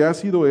de lo que ha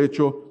sido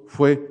hecho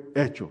fue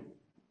hecho.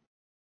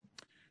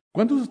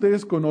 ¿Cuántos de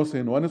ustedes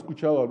conocen o han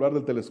escuchado hablar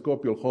del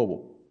telescopio, el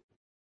Hubble?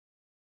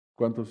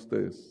 ¿Cuántos de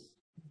ustedes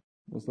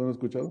nos han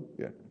escuchado?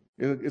 Yeah.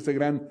 Ese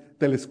gran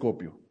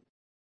telescopio.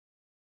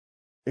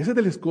 Ese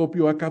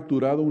telescopio ha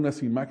capturado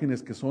unas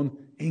imágenes que son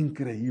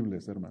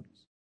increíbles,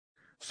 hermanos.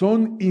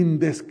 Son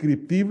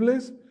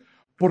indescriptibles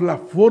por la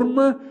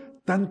forma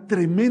tan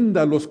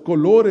tremenda, los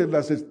colores,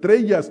 las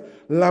estrellas,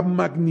 la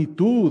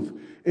magnitud,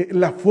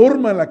 la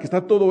forma en la que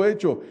está todo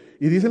hecho.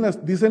 Y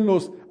dicen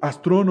los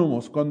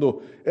astrónomos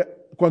cuando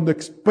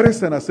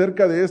expresan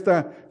acerca de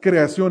esta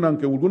creación,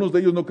 aunque algunos de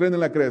ellos no creen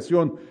en la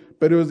creación,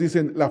 pero ellos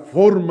dicen la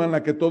forma en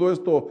la que todo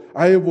esto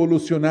ha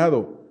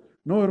evolucionado.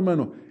 No,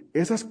 hermano,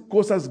 esas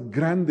cosas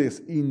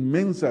grandes,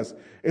 inmensas,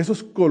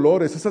 esos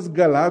colores, esas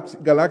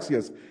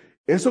galaxias,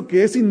 eso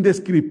que es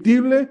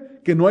indescriptible,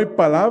 que no hay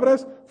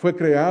palabras, fue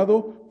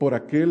creado por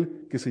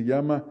aquel que se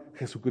llama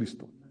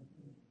Jesucristo.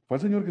 Fue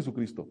el Señor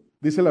Jesucristo.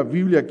 Dice la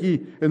Biblia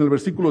aquí en el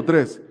versículo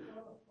 3,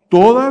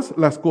 todas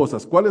las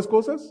cosas. ¿Cuáles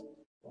cosas?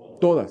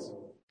 Todas.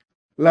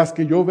 Las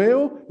que yo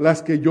veo,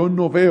 las que yo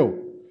no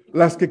veo.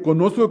 Las que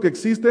conozco que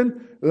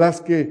existen,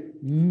 las que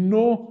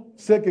no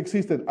sé que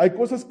existen. Hay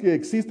cosas que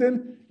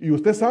existen y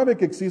usted sabe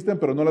que existen,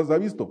 pero no las ha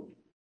visto.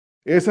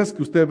 Esas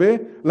que usted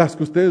ve, las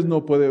que usted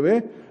no puede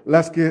ver,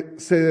 las que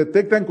se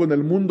detectan con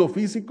el mundo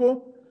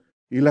físico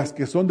y las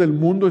que son del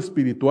mundo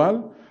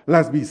espiritual,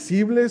 las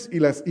visibles y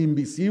las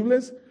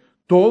invisibles,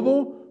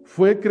 todo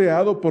fue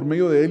creado por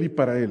medio de Él y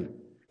para Él.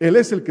 Él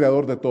es el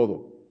creador de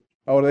todo.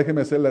 Ahora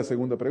déjeme hacer la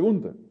segunda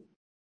pregunta.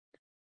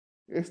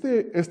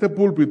 Este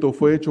púlpito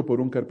fue hecho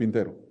por un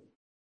carpintero.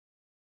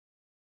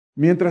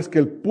 Mientras que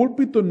el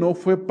púlpito no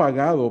fue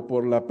pagado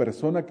por la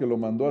persona que lo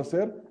mandó a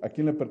hacer, ¿a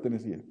quién le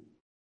pertenecía?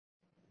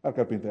 Al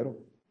carpintero.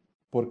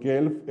 Porque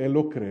él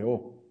lo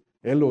creó,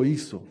 Él lo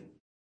hizo.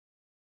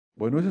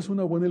 Bueno, esa es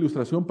una buena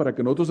ilustración para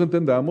que nosotros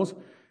entendamos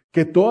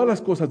que todas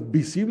las cosas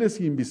visibles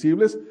e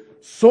invisibles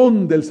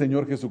son del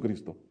Señor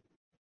Jesucristo.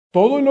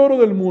 Todo el oro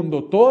del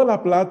mundo, toda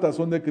la plata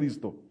son de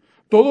Cristo.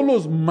 Todos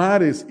los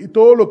mares y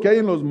todo lo que hay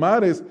en los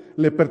mares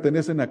le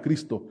pertenecen a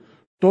Cristo.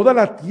 Toda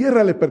la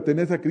tierra le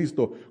pertenece a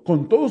Cristo,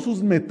 con todos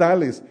sus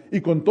metales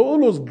y con todos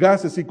los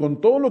gases y con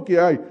todo lo que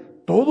hay.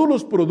 Todos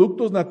los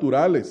productos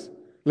naturales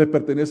le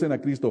pertenecen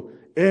a Cristo.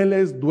 Él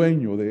es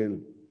dueño de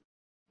él.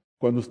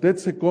 Cuando usted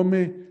se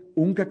come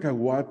un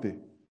cacahuate,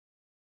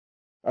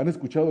 ¿han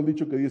escuchado el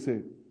dicho que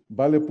dice,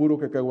 vale puro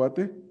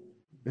cacahuate?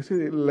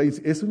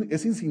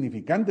 Es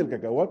insignificante el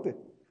cacahuate,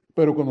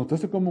 pero cuando usted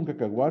se come un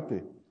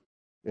cacahuate,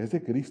 es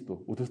de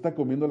Cristo. Usted está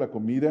comiendo la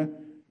comida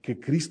que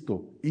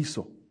Cristo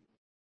hizo.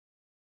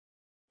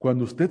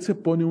 Cuando usted se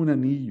pone un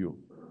anillo,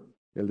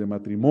 el de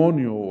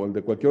matrimonio o el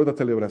de cualquier otra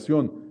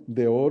celebración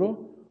de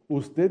oro,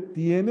 usted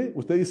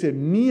dice,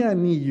 mi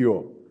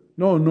anillo.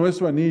 No, no es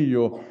su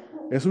anillo,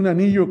 es un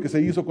anillo que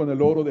se hizo con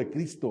el oro de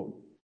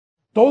Cristo.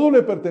 Todo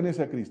le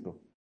pertenece a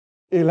Cristo.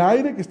 El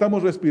aire que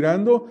estamos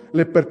respirando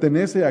le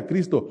pertenece a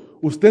Cristo.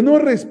 Usted no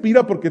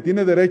respira porque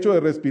tiene derecho de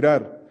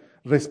respirar,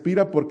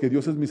 respira porque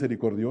Dios es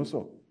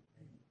misericordioso.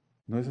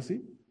 ¿No es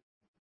así?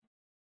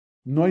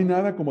 No hay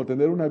nada como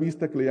tener una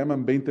vista que le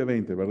llaman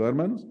 20-20, ¿verdad,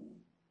 hermanos?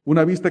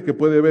 Una vista que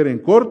puede ver en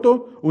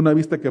corto, una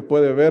vista que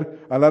puede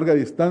ver a larga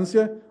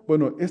distancia.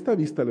 Bueno, esta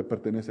vista le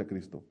pertenece a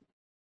Cristo.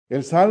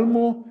 El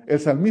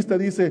salmista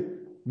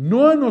dice,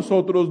 no a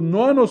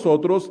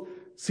nosotros,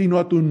 sino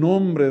a tu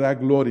nombre da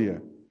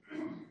gloria.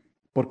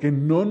 Porque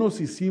no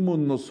nos hicimos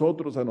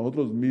nosotros a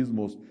nosotros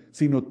mismos,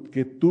 sino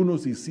que tú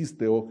nos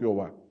hiciste, oh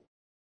Jehová.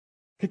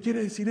 ¿Qué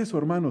quiere decir eso,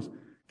 hermanos?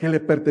 Que le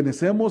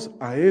pertenecemos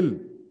a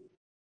Él.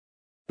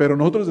 Pero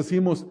nosotros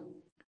decimos,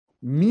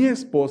 mi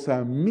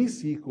esposa,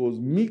 mis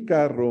hijos, mi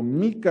carro,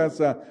 mi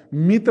casa,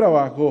 mi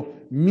trabajo,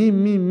 mi.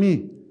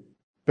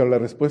 Pero la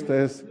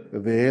respuesta es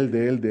de Él,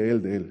 de Él, de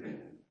Él, de Él.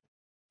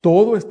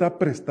 Todo está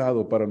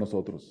prestado para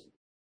nosotros.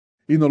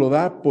 Y nos lo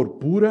da por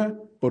pura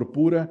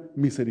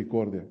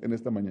misericordia en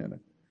esta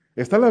mañana.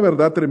 Esta es la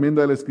verdad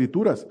tremenda de las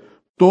Escrituras.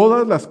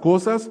 Todas las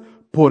cosas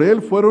por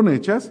Él fueron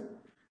hechas.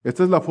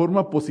 Esta es la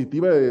forma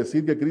positiva de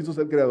decir que Cristo es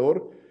el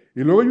Creador. Y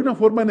luego hay una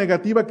forma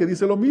negativa que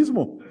dice lo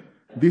mismo.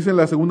 Dice en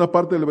la segunda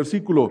parte del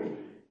versículo,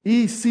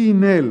 y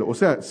sin Él, o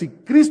sea, si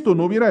Cristo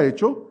no hubiera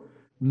hecho,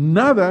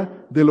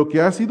 nada de lo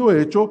que ha sido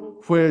hecho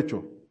fue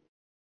hecho.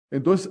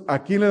 Entonces,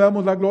 ¿a quién le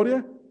damos la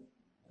gloria?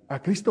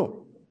 A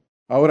Cristo.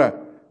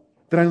 Ahora,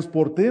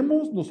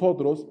 transportemos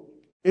nosotros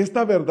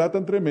esta verdad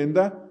tan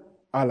tremenda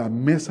a la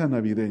mesa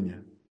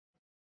navideña.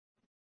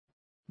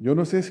 Yo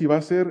no sé si va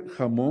a ser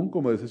jamón,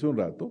 como decía hace un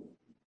rato,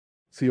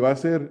 si va a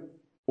ser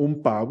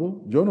un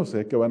pavo, yo no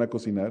sé qué van a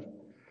cocinar.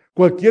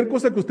 Cualquier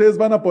cosa que ustedes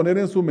van a poner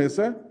en su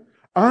mesa,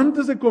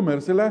 antes de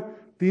comérsela,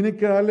 tienen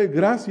que darle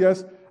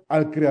gracias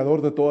al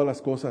Creador de todas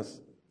las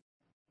cosas.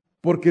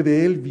 Porque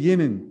de Él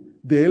vienen,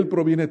 de Él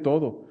proviene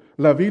todo.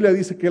 La Biblia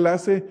dice que Él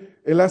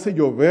hace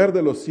llover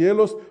de los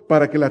cielos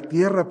para que la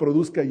tierra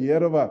produzca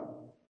hierba.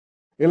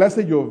 Él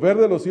hace llover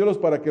de los cielos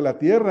para que la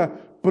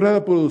tierra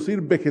pueda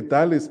producir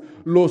vegetales,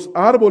 los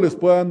árboles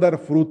puedan dar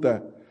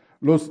fruta,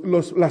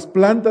 las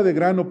plantas de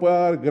grano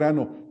puedan dar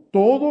grano.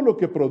 Todo lo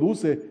que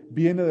produce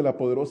viene de la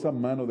poderosa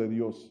mano de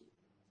Dios.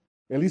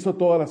 Él hizo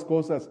todas las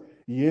cosas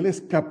y Él es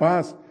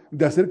capaz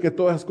de hacer que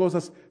todas las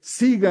cosas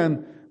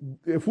sigan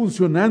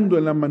funcionando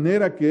en la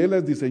manera que Él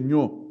las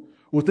diseñó.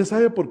 ¿Usted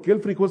sabe por qué el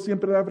frijol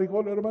siempre da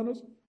frijol,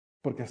 hermanos?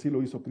 Porque así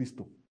lo hizo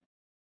Cristo.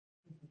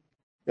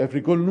 El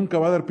frijol nunca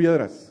va a dar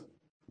piedras,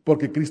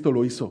 porque Cristo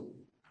lo hizo.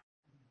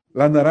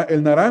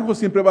 El naranjo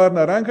siempre va a dar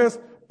naranjas,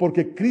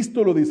 porque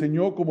Cristo lo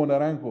diseñó como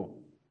naranjo.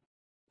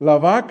 La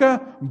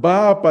vaca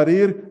va a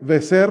parir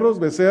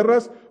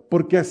becerras,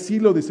 porque así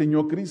lo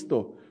diseñó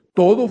Cristo.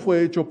 Todo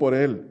fue hecho por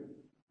Él.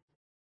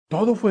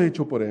 Todo fue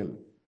hecho por Él.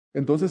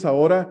 Entonces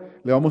ahora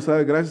le vamos a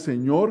dar gracias,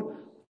 Señor,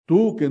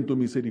 tú que en tu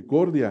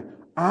misericordia,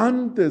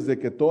 antes de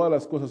que todas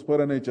las cosas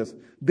fueran hechas,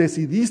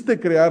 decidiste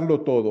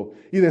crearlo todo.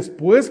 Y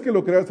después que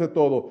lo creaste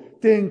todo,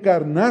 te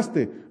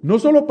encarnaste, no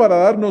solo para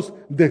darnos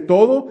de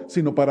todo,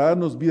 sino para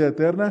darnos vida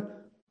eterna.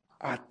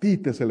 A ti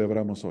te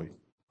celebramos hoy.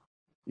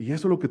 Y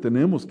eso es lo que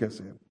tenemos que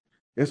hacer.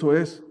 Eso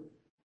es.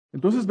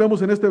 Entonces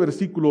vemos en este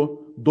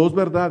versículo dos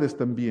verdades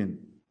también.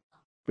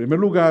 En primer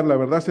lugar, la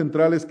verdad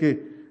central es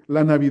que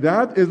la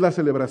Navidad es la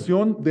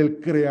celebración del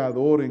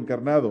Creador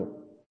encarnado.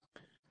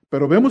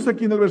 Pero vemos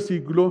aquí en el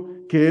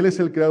versículo que Él es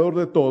el creador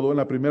de todo, en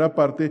la primera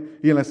parte,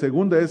 y en la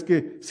segunda es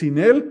que sin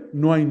Él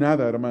no hay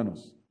nada,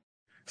 hermanos.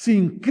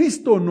 Sin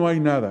Cristo no hay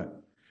nada.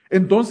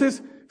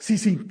 Entonces, si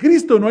sin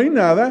Cristo no hay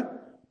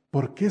nada,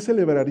 ¿por qué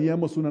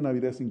celebraríamos una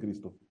Navidad sin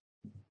Cristo?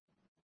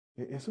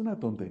 Es una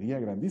tontería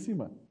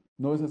grandísima,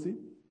 ¿no es así?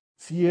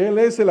 Si Él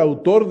es el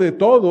autor de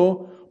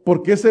todo,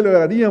 ¿por qué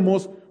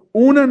celebraríamos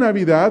una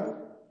Navidad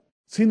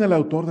sin el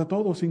autor de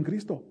todo, sin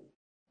Cristo?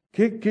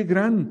 ¡Qué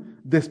gran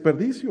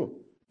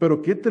desperdicio!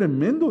 Pero qué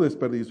tremendo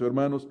desperdicio,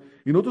 hermanos.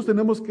 Y nosotros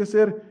tenemos que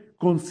ser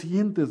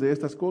conscientes de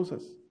estas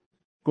cosas,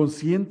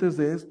 conscientes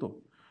de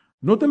esto.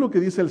 Note lo que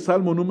dice el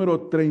Salmo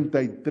número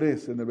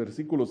 33 en el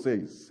versículo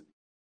 6.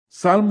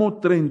 Salmo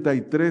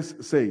 33,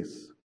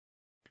 6.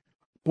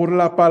 Por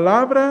la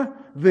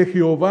palabra de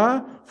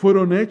Jehová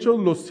fueron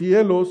hechos los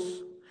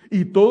cielos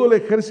y todo el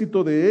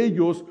ejército de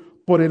ellos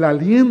por el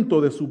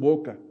aliento de su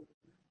boca.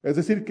 Es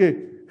decir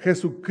que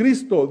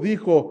Jesucristo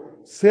dijo,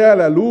 sea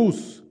la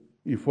luz,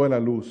 y fue la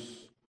luz.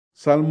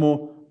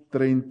 Salmo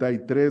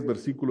 33,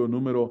 versículo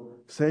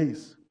número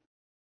 6.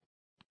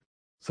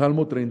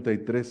 Salmo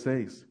 33,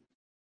 6.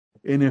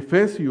 en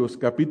Efesios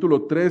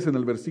capítulo 3 en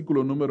el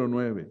versículo número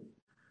 9.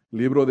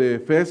 Libro de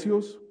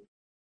Efesios,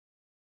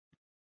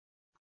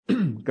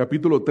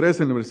 capítulo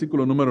 3 en el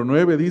versículo número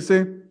 9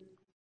 dice: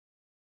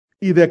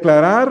 y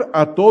declarar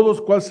a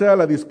todos cuál sea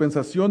la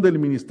dispensación del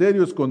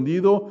ministerio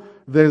escondido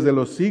desde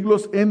los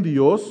siglos en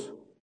Dios,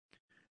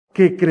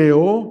 que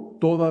creó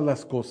todas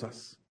las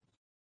cosas.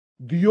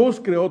 Dios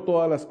creó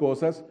todas las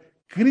cosas.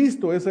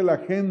 Cristo es el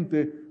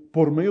agente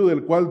por medio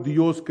del cual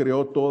Dios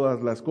creó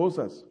todas las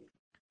cosas.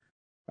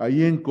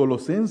 Ahí en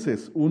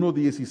Colosenses 1,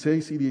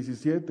 16 y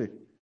 17.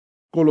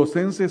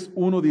 Colosenses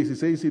 1,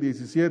 16 y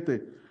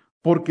 17.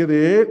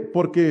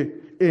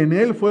 Porque en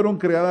Él fueron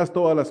creadas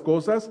todas las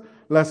cosas,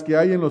 las que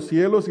hay en los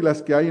cielos y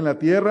las que hay en la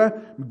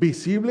tierra,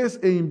 visibles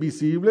e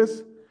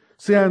invisibles,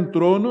 sean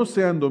tronos,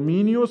 sean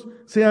dominios,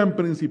 sean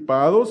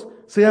principados,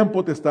 sean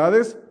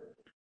potestades.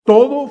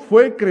 Todo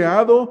fue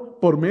creado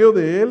por medio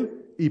de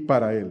Él y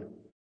para Él.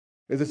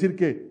 Es decir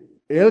que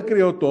Él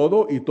creó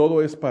todo y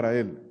todo es para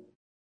Él.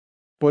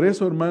 Por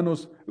eso,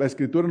 hermanos, la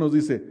Escritura nos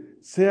dice,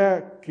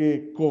 sea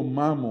que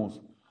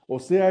comamos o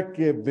sea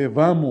que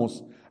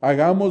bebamos,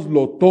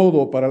 hagámoslo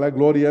todo para la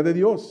gloria de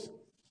Dios.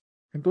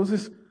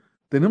 Entonces,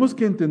 tenemos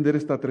que entender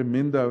esta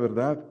tremenda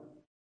verdad.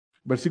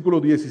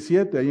 Versículo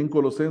 17, ahí en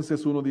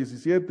Colosenses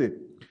 1:17.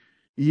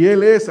 Y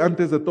Él es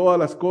antes de todas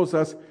las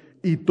cosas,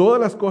 y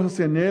todas las cosas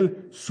en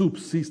Él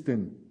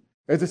subsisten.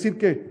 Es decir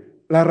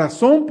que la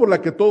razón por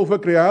la que todo fue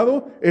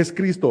creado es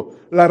Cristo.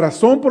 La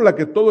razón por la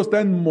que todo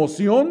está en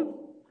moción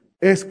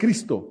es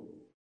Cristo.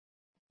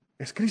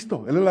 Es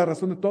Cristo, Él es la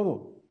razón de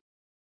todo.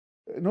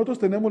 Nosotros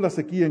tenemos la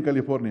sequía en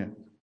California.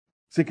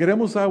 Si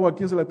queremos agua, ¿a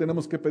quién se la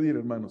tenemos que pedir,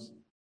 hermanos?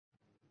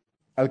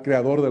 Al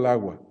creador del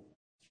agua.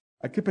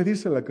 Hay que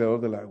pedírsela al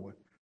creador del agua,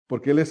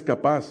 porque Él es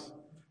capaz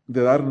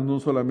de darnos no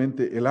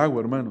solamente el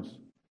agua, hermanos.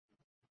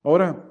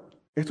 Ahora,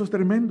 esto es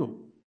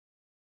tremendo.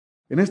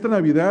 En esta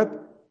Navidad,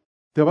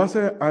 ¿te vas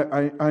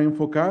a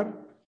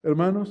enfocar,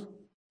 hermanos?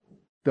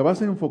 ¿Te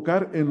vas a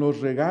enfocar en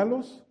los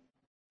regalos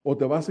o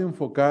te vas a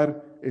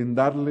enfocar en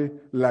darle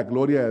la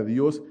gloria a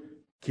Dios,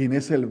 quien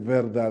es el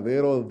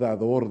verdadero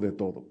dador de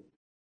todo?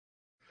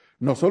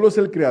 No solo es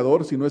el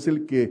creador, sino es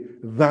el que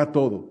da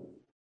todo.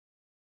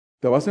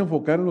 ¿Te vas a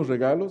enfocar en los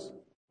regalos?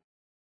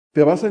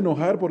 ¿Te vas a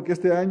enojar porque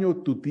este año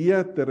tu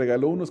tía te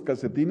regaló unos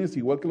calcetines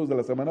igual que los de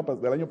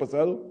del año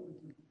pasado?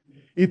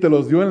 Y te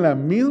los dio en la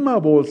misma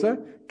bolsa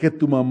que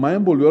tu mamá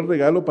envolvió el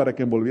regalo para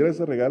que envolviera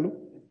ese regalo.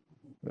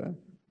 ¿Verdad?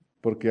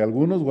 Porque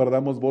algunos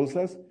guardamos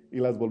bolsas y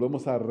las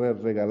volvemos a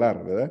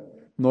regalar, ¿verdad?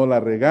 Nos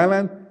la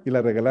regalan y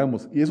la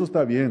regalamos. Y eso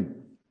está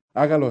bien.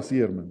 Hágalo así,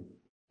 hermano.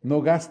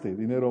 No gaste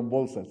dinero en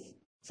bolsas.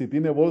 Si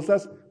tiene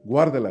bolsas,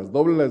 guárdelas,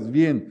 dóblelas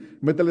bien,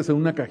 mételas en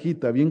una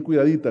cajita, bien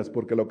cuidaditas,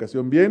 porque la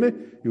ocasión viene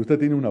y usted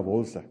tiene una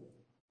bolsa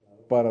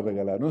para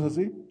regalar. ¿No es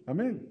así?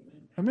 Amén.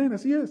 Amén,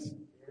 así es.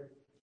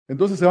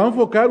 Entonces, ¿se va a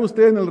enfocar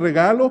usted en el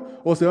regalo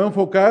o se va a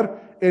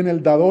enfocar en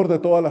el dador de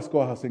todas las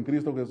cosas, en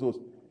Cristo Jesús?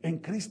 En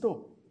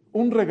Cristo.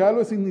 Un regalo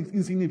es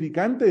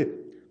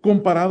insignificante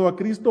comparado a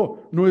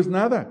Cristo, no es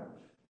nada.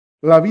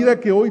 La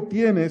vida que hoy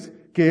tienes,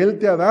 que Él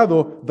te ha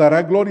dado,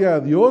 ¿dará gloria a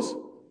Dios?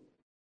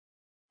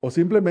 ¿O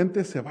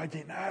simplemente se va a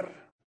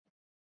llenar?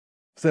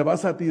 Se va a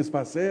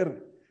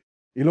satisfacer.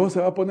 Y luego se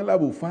va a poner la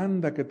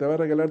bufanda que te va a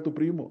regalar tu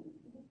primo.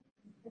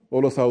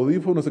 O los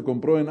audífonos se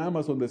compró en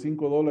Amazon de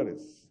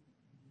 $5.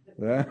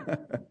 ¿Verdad?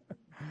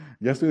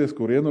 Ya estoy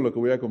descubriendo lo que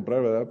voy a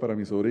comprar, ¿verdad? Para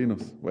mis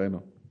sobrinos.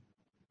 Bueno.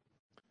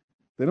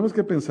 Tenemos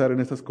que pensar en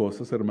estas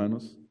cosas,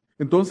 hermanos.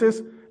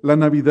 Entonces, la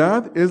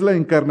Navidad es la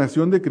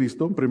encarnación de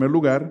Cristo, en primer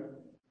lugar.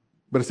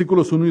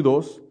 Versículos 1 y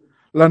 2.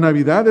 La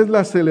Navidad es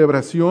la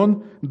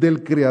celebración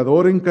del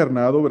Creador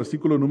encarnado,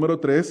 versículo número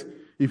 3.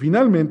 Y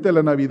finalmente,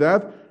 la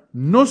Navidad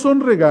no son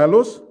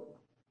regalos,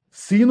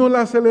 sino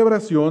la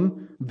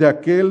celebración de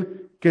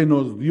aquel que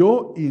nos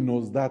dio y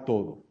nos da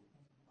todo.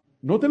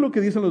 Note lo que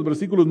dicen los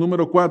versículos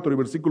número 4 y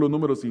versículo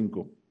número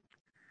 5.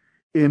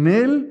 En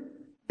Él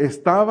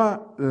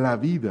estaba la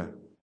vida,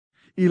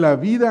 y la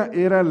vida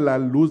era la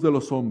luz de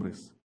los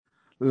hombres.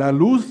 La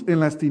luz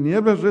en las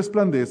tinieblas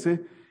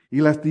resplandece,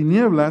 y las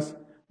tinieblas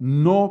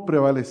no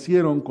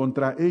prevalecieron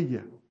contra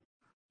ella.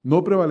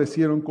 No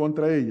prevalecieron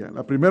contra ella.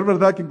 La primera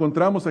verdad que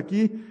encontramos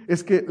aquí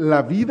es que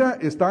la vida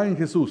está en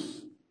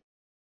Jesús.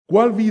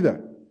 ¿Cuál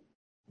vida?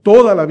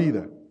 Toda la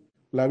vida.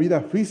 La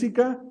vida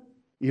física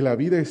y la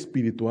vida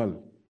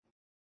espiritual.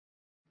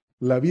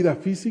 La vida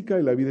física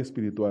y la vida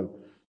espiritual.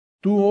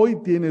 Tú hoy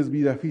tienes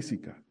vida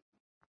física.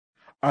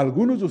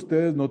 Algunos de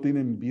ustedes no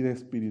tienen vida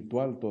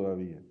espiritual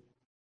todavía.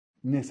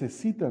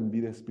 Necesitan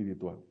vida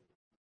espiritual.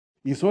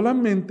 Y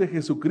solamente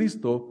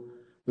Jesucristo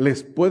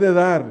les puede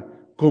dar,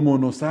 como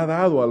nos ha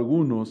dado a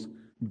algunos,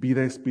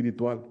 vida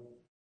espiritual.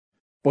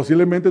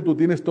 Posiblemente tú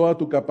tienes toda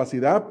tu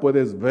capacidad,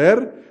 puedes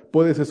ver,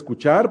 puedes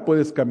escuchar,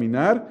 puedes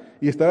caminar,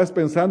 y estarás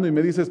pensando y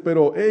me dices,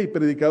 pero, hey,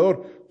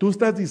 predicador, tú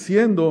estás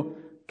diciendo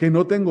que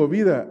no tengo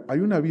vida. Hay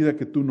una vida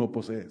que tú no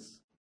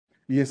posees,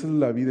 y esa es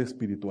la vida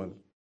espiritual.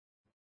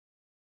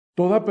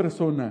 Toda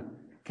persona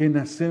que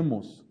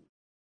nacemos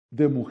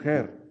de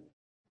mujer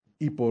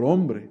y por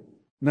hombre,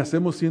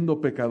 nacemos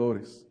siendo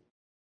pecadores.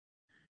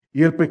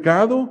 Y el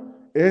pecado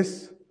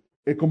es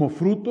como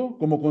fruto,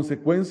 como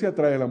consecuencia,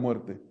 trae la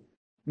muerte.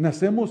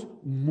 Nacemos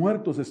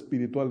muertos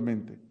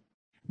espiritualmente.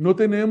 No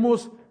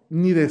tenemos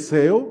ni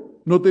deseo,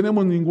 no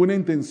tenemos ninguna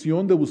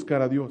intención de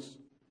buscar a Dios,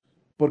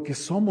 porque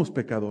somos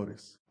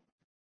pecadores.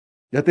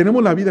 Ya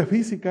tenemos la vida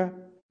física,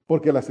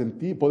 porque la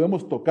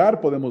podemos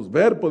tocar, podemos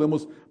ver,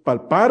 podemos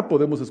palpar,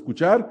 podemos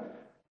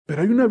escuchar,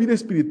 pero hay una vida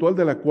espiritual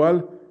de la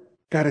cual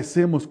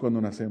carecemos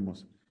cuando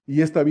nacemos.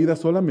 Y esta vida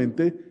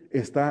solamente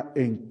está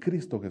en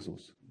Cristo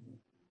Jesús.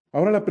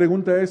 Ahora la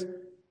pregunta es,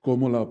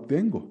 ¿cómo la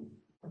obtengo?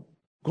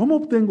 ¿Cómo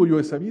obtengo yo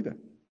esa vida?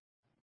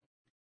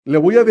 ¿Le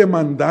voy a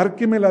demandar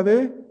que me la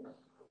dé?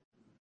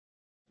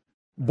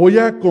 ¿Voy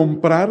a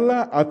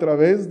comprarla a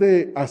través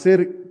de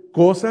hacer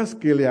cosas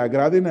que le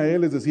agraden a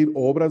Él, es decir,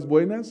 obras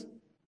buenas,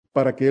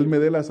 para que Él me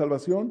dé la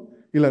salvación?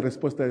 Y la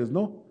respuesta es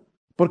no,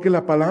 porque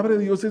la palabra de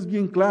Dios es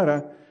bien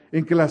clara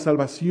en que la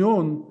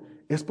salvación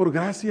es por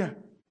gracia,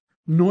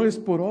 no es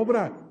por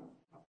obra,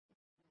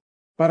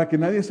 para que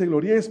nadie se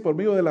gloríe, es por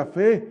medio de la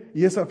fe,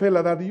 y esa fe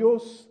la da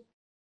Dios.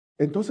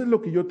 Entonces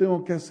lo que yo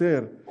tengo que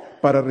hacer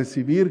para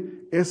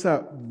recibir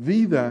esa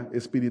vida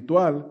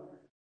espiritual,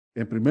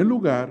 en primer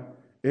lugar,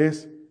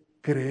 es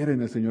creer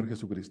en el Señor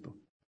Jesucristo,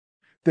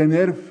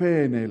 tener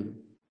fe en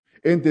Él,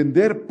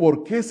 entender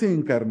por qué se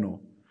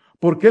encarnó,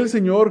 por qué el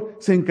Señor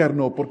se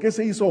encarnó, por qué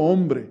se hizo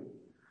hombre,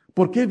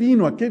 por qué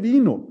vino, a qué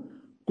vino,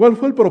 cuál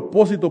fue el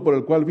propósito por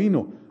el cual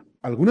vino.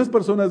 Algunas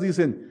personas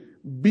dicen,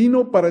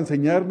 vino para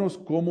enseñarnos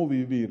cómo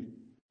vivir.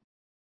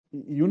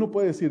 Y uno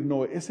puede decir,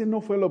 no, ese no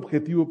fue el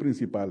objetivo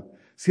principal.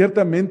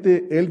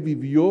 Ciertamente Él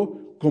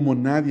vivió como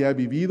nadie ha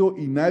vivido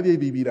y nadie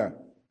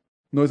vivirá.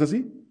 ¿No es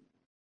así?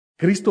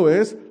 Cristo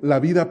es la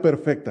vida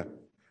perfecta.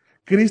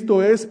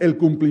 Cristo es el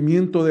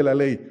cumplimiento de la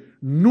ley.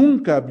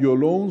 Nunca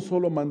violó un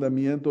solo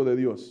mandamiento de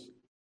Dios.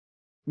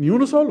 Ni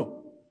uno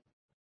solo.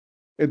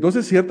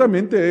 Entonces,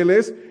 ciertamente Él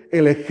es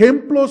el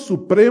ejemplo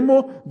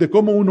supremo de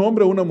cómo un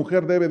hombre o una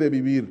mujer debe de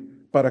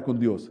vivir para con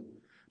Dios.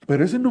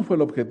 Pero ese no fue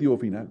el objetivo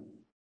final.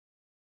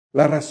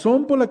 La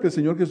razón por la que el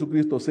Señor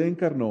Jesucristo se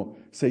encarnó,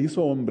 se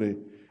hizo hombre,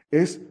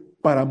 es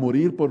para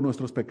morir por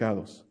nuestros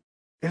pecados.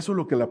 Eso es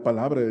lo que la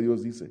palabra de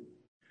Dios dice.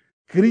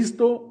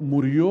 Cristo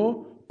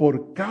murió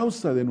por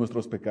causa de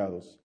nuestros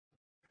pecados.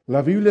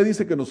 La Biblia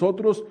dice que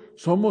nosotros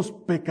somos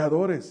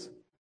pecadores.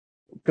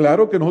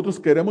 Claro que nosotros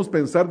queremos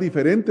pensar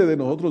diferente de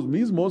nosotros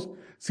mismos,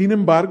 sin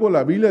embargo,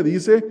 la Biblia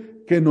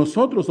dice que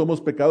nosotros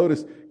somos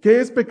pecadores. ¿Qué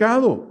es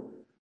pecado?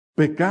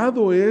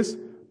 Pecado es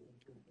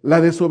la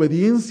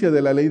desobediencia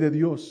de la ley de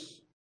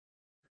Dios.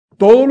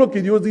 Todo lo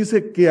que Dios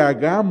dice que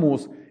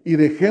hagamos y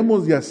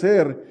dejemos de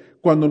hacer,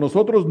 cuando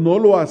nosotros no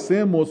lo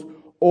hacemos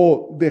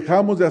o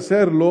dejamos de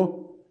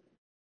hacerlo,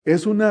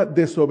 es una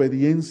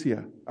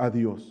desobediencia a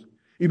Dios.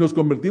 Y nos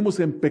convertimos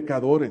en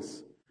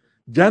pecadores.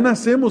 Ya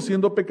nacemos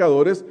siendo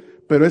pecadores,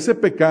 pero ese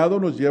pecado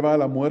nos lleva a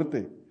la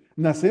muerte.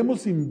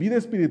 Nacemos sin vida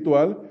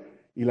espiritual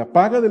y la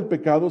paga del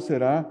pecado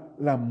será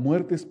la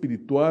muerte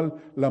espiritual,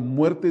 la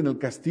muerte en el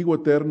castigo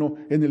eterno,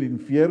 en el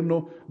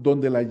infierno,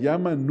 donde la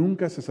llama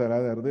nunca cesará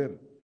de arder.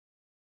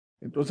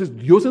 Entonces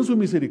Dios en su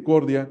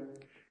misericordia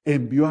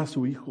envió a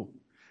su Hijo.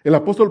 El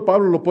apóstol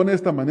Pablo lo pone de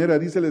esta manera,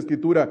 dice la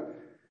Escritura,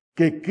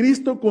 que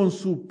Cristo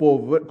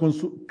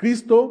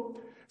Cristo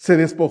se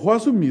despojó a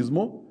sí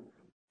mismo,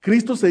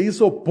 Cristo se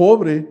hizo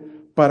pobre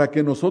para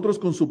que nosotros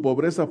con su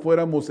pobreza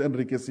fuéramos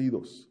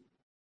enriquecidos.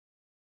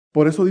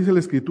 Por eso dice la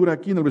Escritura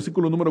aquí en el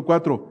versículo número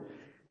 4,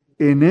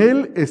 en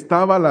Él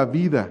estaba la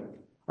vida.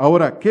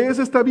 Ahora, ¿qué es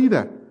esta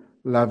vida?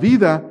 La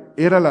vida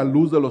era la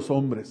luz de los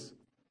hombres.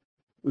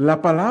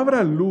 La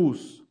palabra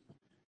luz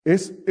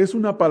es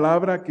una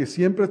palabra que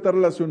siempre está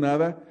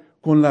relacionada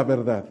con la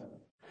verdad.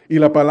 Y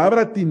la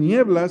palabra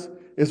tinieblas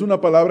es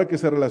una palabra que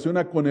se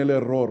relaciona con el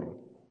error.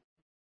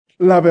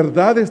 La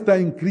verdad está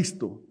en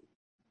Cristo.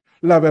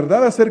 La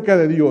verdad acerca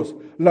de Dios,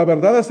 la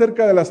verdad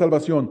acerca de la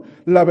salvación,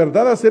 la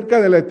verdad acerca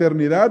de la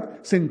eternidad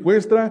se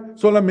encuentra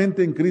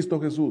solamente en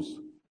Cristo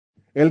Jesús.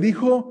 Él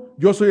dijo,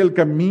 yo soy el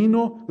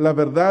camino, la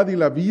verdad y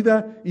la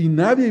vida, y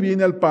nadie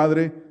viene al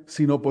Padre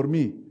sino por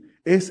mí.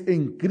 Es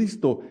en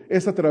Cristo,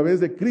 es a través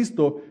de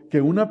Cristo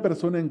que una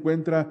persona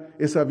encuentra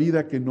esa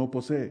vida que no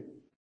posee.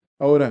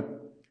 Ahora,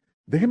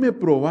 déjeme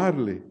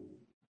probarle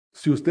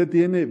si usted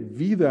tiene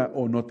vida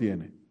o no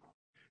tiene.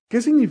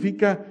 ¿Qué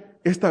significa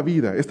esta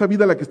vida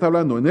a la que está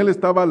hablando? En Él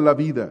estaba la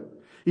vida,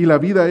 y la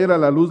vida era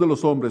la luz de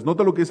los hombres.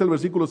 Nota lo que dice el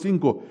versículo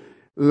 5.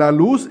 La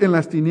luz en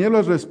las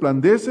tinieblas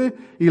resplandece,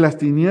 y las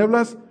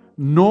tinieblas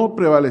no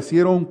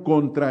prevalecieron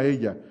contra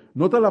ella.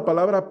 Nota la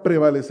palabra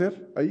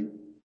prevalecer ahí.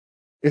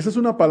 Esa es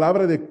una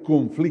palabra de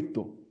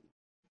conflicto,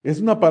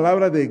 es una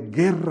palabra de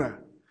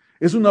guerra,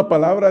 es una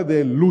palabra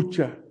de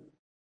lucha.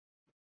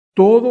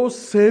 Todo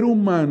ser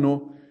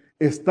humano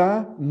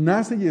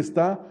nace y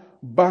está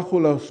bajo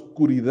la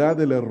oscuridad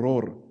del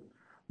error,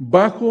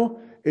 bajo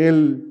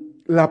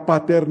la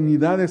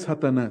paternidad de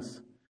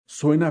Satanás.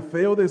 Suena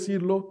feo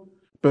decirlo,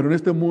 pero en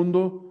este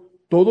mundo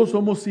todos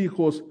somos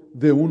hijos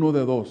de uno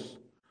de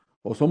dos.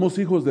 O somos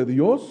hijos de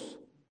Dios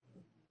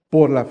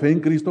por la fe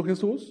en Cristo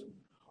Jesús,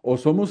 o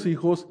somos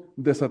hijos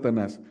de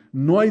Satanás.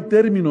 No hay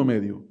término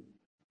medio.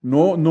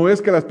 No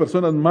es que las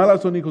personas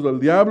malas son hijos del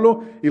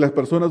diablo y las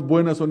personas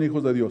buenas son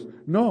hijos de Dios.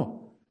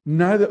 No,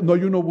 no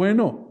hay uno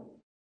bueno.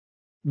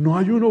 No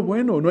hay uno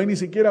bueno, no hay ni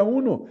siquiera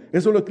uno.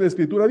 Eso es lo que la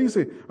Escritura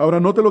dice. Ahora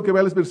note lo que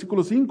va el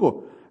versículo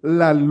 5.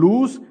 La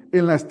luz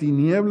en las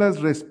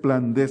tinieblas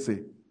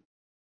resplandece.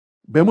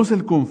 Vemos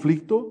el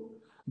conflicto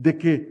de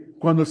que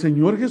cuando el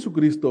Señor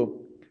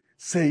Jesucristo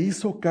se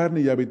hizo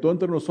carne y habitó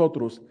entre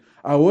nosotros,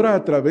 ahora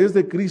a través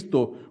de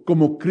Cristo,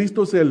 como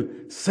Cristo es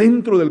el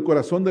centro del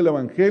corazón del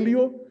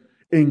Evangelio,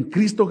 en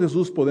Cristo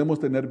Jesús podemos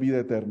tener vida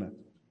eterna.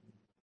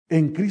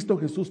 En Cristo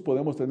Jesús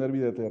podemos tener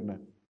vida eterna.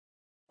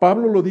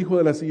 Pablo lo dijo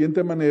de la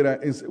siguiente manera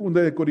en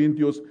 2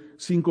 Corintios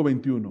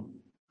 5:21.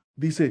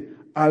 Dice,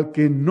 al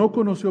que no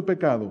conoció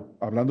pecado,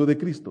 hablando de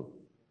Cristo,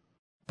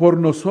 por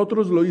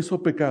nosotros lo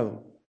hizo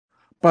pecado,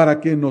 para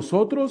que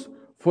nosotros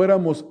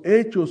fuéramos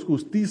hechos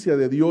justicia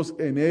de Dios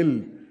en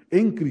Él,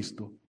 en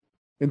Cristo.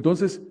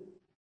 Entonces,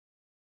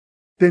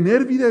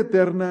 tener vida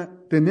eterna,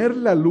 tener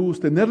la luz,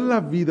 tener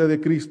la vida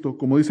de Cristo,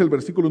 como dice el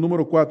versículo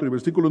número 4 y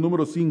versículo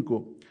número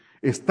 5,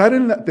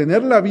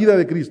 tener la vida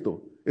de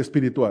Cristo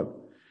espiritual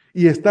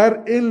y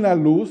estar en la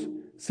luz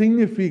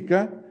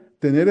significa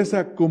tener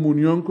esa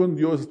comunión con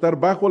Dios, estar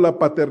bajo la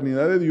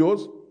paternidad de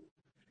Dios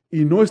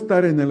y no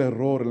estar en el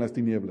error, en las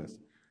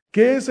tinieblas.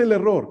 ¿Qué es el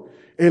error?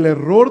 El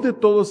error de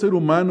todo ser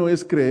humano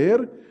es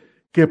creer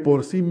que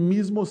por sí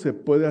mismo se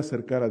puede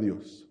acercar a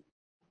Dios.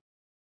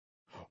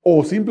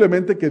 O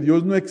simplemente que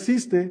Dios no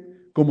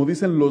existe, como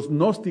dicen los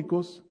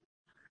gnósticos.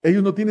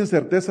 Ellos no tienen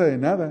certeza de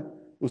nada.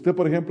 Usted,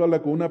 por ejemplo,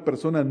 habla con una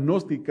persona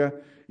gnóstica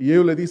y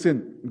ellos le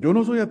dicen, yo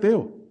no soy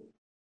ateo.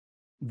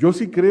 Yo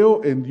sí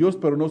creo en Dios,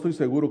 pero no estoy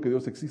seguro que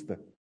Dios exista.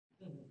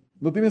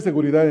 No tienen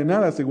seguridad de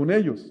nada, según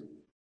ellos.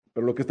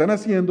 Pero lo que están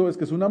haciendo es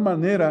que es una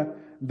manera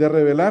de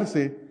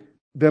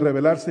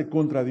rebelarse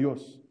contra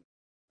Dios.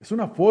 Es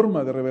una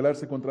forma de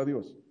rebelarse contra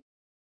Dios.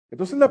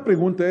 Entonces la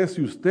pregunta es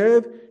si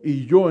usted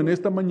y yo en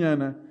esta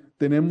mañana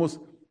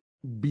tenemos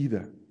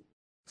vida.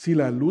 Si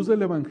la luz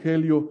del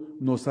Evangelio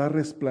nos ha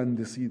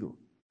resplandecido.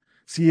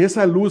 Si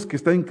esa luz que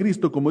está en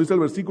Cristo, como dice el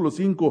versículo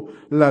 5,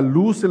 la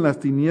luz en las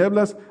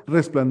tinieblas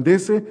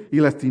resplandece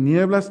y las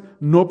tinieblas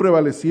no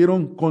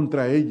prevalecieron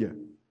contra ella.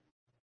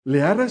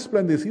 ¿Le ha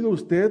resplandecido a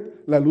usted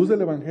la luz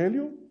del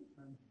Evangelio?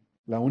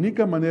 La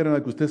única manera en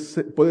la que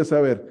usted puede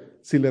saber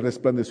si le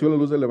resplandeció la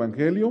luz del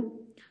Evangelio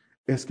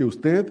es que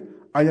usted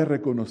haya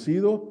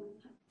reconocido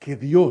que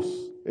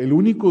Dios, el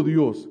único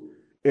Dios,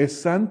 es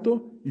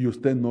santo y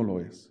usted no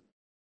lo es.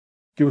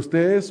 Que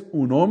usted es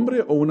un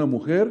hombre o una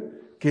mujer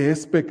que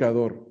es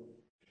pecador.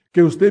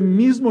 Que usted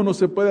mismo no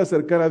se puede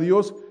acercar a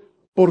Dios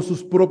por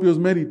sus propios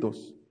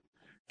méritos.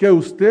 Que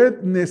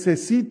usted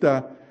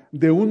necesita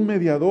de un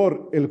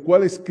mediador, el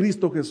cual es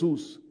Cristo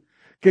Jesús.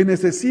 Que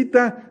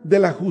necesita de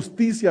la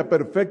justicia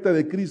perfecta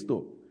de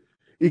Cristo.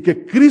 Y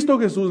que Cristo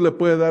Jesús le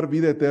puede dar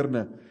vida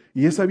eterna.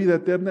 Y esa vida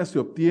eterna se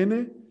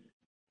obtiene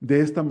de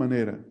esta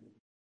manera,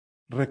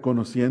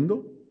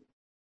 reconociendo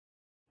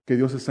que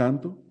Dios es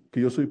santo,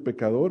 que yo soy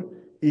pecador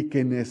y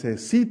que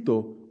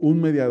necesito un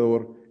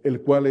mediador,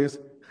 el cual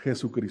es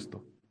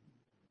Jesucristo.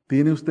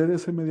 ¿Tiene usted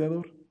ese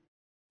mediador?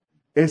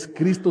 ¿Es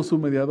Cristo su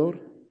mediador?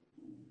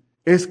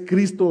 ¿Es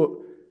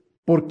Cristo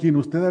por quien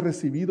usted ha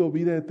recibido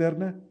vida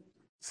eterna?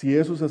 Si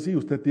eso es así,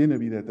 usted tiene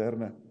vida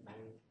eterna.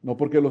 No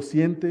porque lo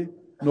siente,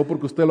 no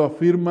porque usted lo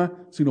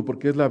afirma, sino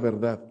porque es la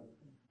verdad.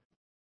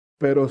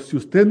 Pero si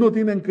usted no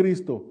tiene en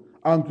Cristo,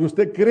 aunque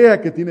usted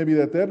crea que tiene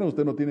vida eterna,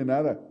 usted no tiene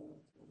nada.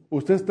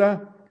 Usted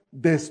está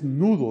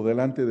desnudo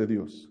delante de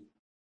Dios.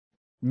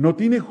 No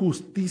tiene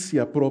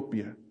justicia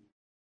propia.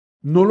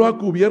 No lo ha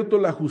cubierto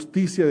la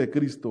justicia de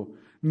Cristo.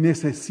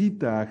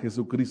 Necesita a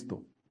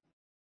Jesucristo.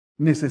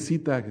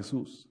 Necesita a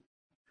Jesús.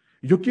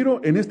 Yo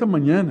quiero en esta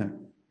mañana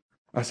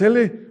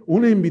hacerle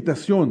una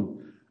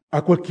invitación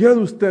a cualquiera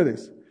de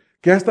ustedes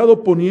que ha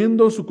estado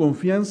poniendo su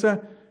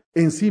confianza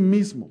en sí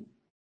mismo,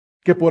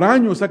 que por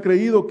años ha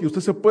creído que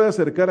usted se puede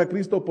acercar a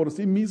Cristo por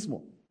sí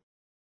mismo,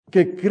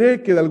 que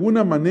cree que de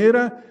alguna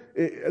manera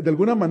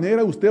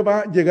usted va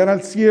a llegar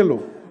al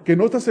cielo, que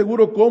no está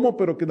seguro cómo,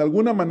 pero que de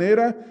alguna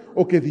manera,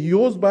 o que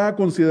Dios va a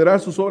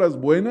considerar sus obras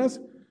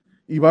buenas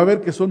y va a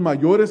ver que son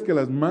mayores que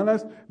las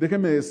malas.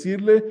 Déjeme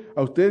decirle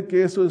a usted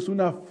que eso es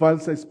una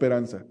falsa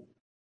esperanza.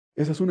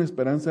 Esa es una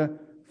esperanza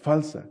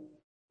falsa,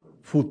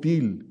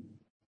 fútil,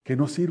 que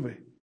no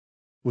sirve.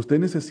 Usted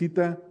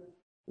necesita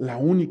la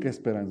única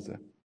esperanza,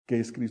 que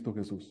es Cristo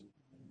Jesús.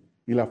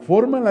 Y la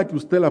forma en la que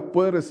usted la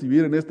puede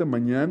recibir en esta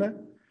mañana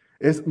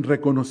es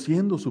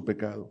reconociendo su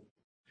pecado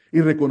y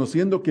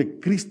reconociendo que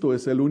Cristo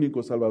es el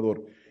único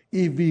Salvador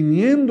y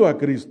viniendo a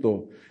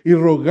Cristo y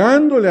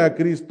rogándole a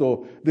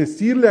Cristo,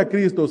 decirle a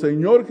Cristo,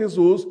 Señor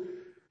Jesús,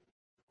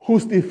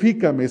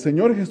 justifícame,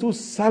 Señor Jesús,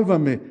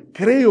 sálvame,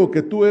 creo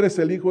que tú eres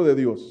el Hijo de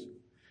Dios.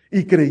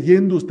 Y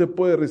creyendo usted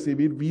puede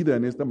recibir vida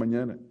en esta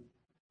mañana.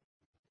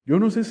 Yo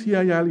no sé si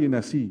hay alguien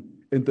así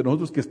entre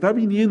nosotros que está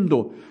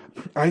viniendo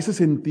a ese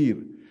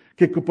sentir,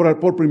 que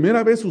por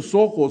primera vez sus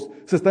ojos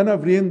se están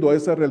abriendo a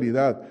esa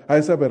realidad, a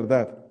esa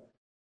verdad.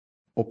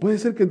 O puede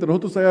ser que entre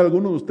nosotros haya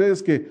alguno de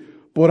ustedes que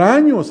por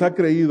años ha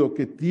creído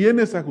que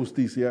tiene esa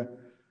justicia,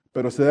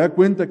 pero se da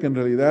cuenta que en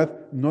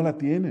realidad no la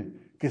tiene,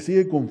 que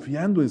sigue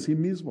confiando en sí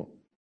mismo.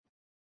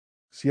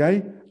 Si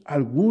hay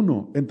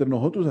alguno entre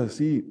nosotros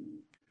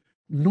así,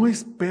 no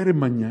espere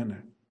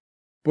mañana,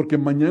 porque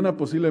mañana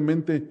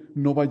posiblemente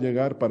no va a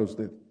llegar para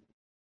usted.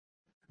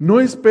 No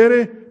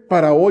espere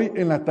para hoy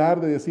en la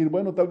tarde decir,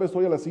 bueno, tal vez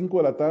hoy a las 5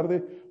 de la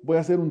tarde voy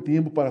a hacer un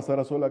tiempo para estar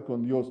a sola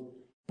con Dios.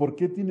 ¿Por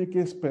qué tiene que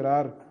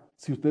esperar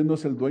si usted no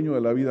es el dueño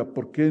de la vida?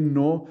 ¿Por qué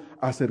no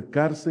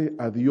acercarse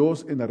a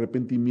Dios en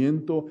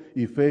arrepentimiento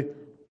y fe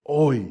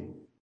hoy?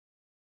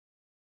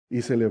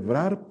 Y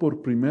celebrar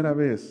por primera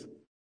vez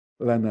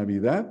la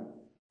Navidad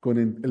con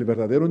el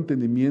verdadero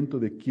entendimiento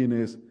de quién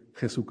es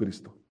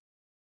Jesucristo.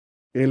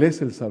 Él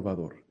es el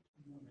Salvador.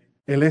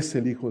 Él es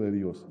el Hijo de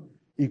Dios.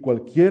 Y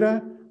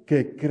cualquiera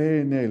que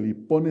cree en Él y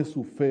pone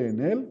su fe en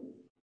Él,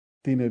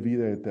 tiene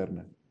vida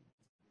eterna.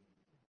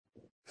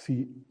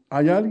 Si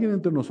hay alguien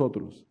entre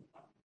nosotros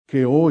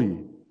que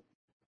hoy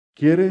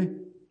quiere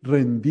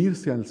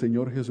rendirse al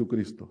Señor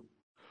Jesucristo,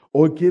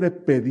 hoy quiere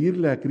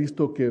pedirle a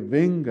Cristo que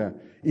venga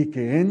y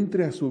que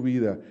entre a su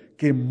vida,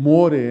 que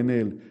more en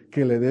Él,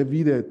 que le dé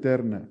vida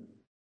eterna,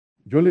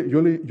 yo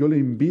le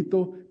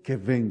invito que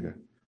venga.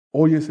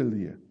 Hoy es el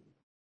día.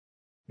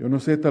 Yo no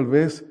sé, tal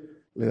vez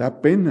le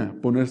da pena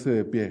ponerse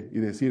de pie y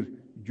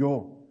decir,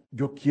 yo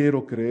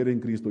quiero creer en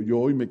Cristo, yo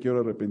hoy me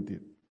quiero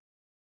arrepentir.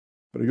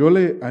 Pero yo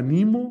le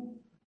animo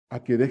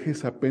a que deje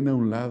esa pena a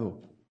un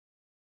lado,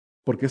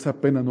 porque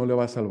esa pena no le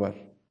va a salvar.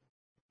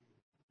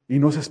 Y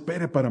no se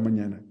espere para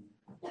mañana.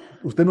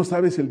 Usted no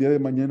sabe si el día de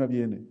mañana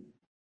viene.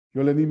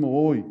 Yo le animo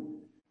hoy,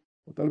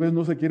 o tal vez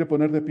no se quiere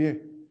poner de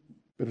pie,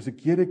 pero si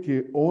quiere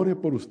que ore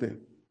por usted,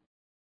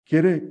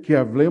 quiere que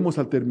hablemos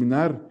al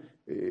terminar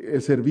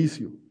el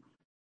servicio,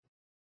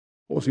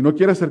 o si no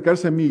quiere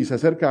acercarse a mí y se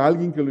acerca a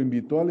alguien que lo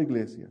invitó a la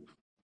iglesia,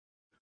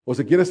 o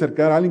se quiere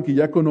acercar a alguien que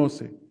ya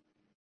conoce,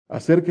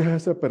 acérquese a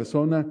esa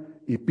persona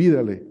y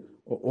pídale,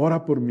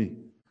 ora por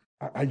mí,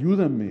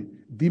 ayúdame,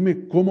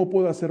 dime cómo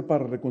puedo hacer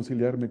para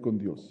reconciliarme con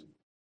Dios.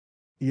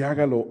 Y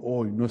hágalo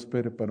hoy, no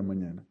espere para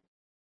mañana.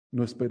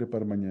 No espere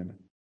para mañana.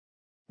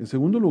 En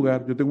segundo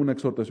lugar, yo tengo una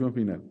exhortación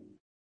final.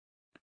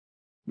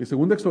 Mi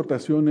segunda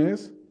exhortación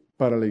es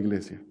para la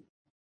iglesia.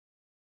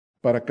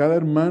 Para cada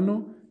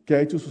hermano que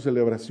ha hecho sus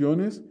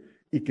celebraciones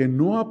y que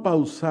no ha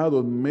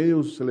pausado en medio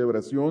de su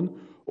celebración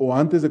o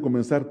antes de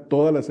comenzar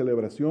toda la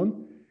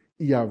celebración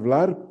y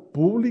hablar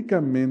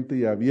públicamente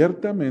y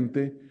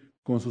abiertamente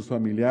con sus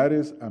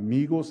familiares,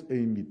 amigos e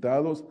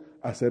invitados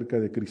acerca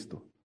de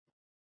Cristo.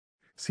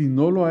 Si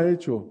no lo ha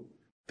hecho,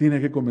 tiene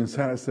que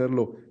comenzar a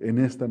hacerlo en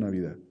esta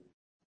Navidad.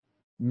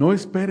 No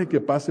espere que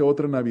pase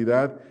otra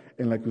Navidad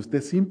en la que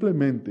usted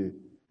simplemente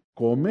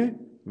come,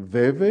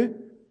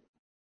 bebe,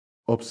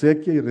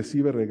 obsequia y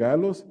recibe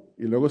regalos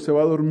y luego se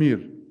va a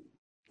dormir,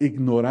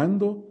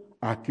 ignorando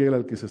a aquel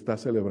al que se está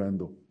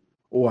celebrando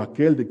o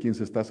aquel de quien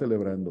se está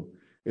celebrando,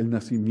 el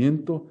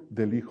nacimiento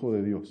del Hijo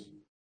de Dios.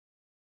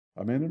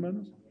 Amén,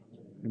 hermanos.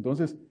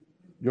 Entonces,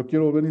 yo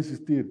quiero volver a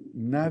insistir,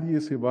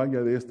 nadie se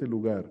vaya de este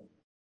lugar.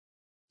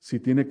 Si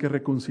tiene que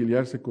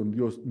reconciliarse con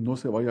Dios, no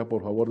se vaya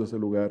por favor de ese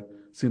lugar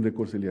sin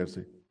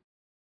reconciliarse.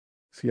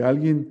 Si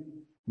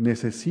alguien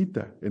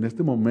necesita en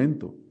este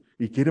momento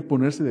y quiere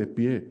ponerse de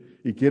pie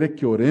y quiere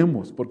que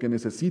oremos porque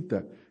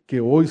necesita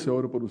que hoy se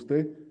ore por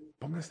usted,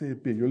 póngase de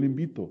pie. Yo le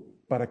invito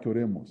para que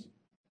oremos,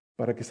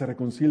 para que se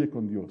reconcilie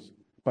con Dios,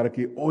 para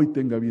que hoy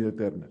tenga vida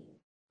eterna.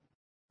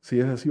 Si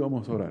es así,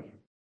 vamos a orar.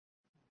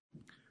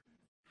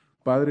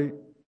 Padre,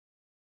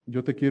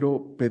 yo te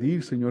quiero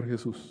pedir, Señor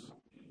Jesús,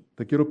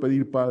 te quiero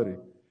pedir, Padre,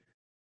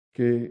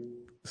 que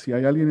si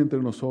hay alguien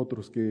entre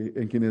nosotros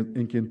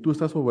en quien tú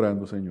estás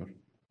obrando, Señor,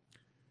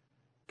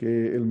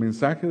 que el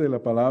mensaje de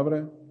la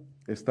palabra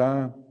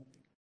está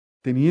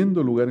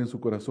teniendo lugar en su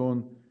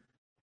corazón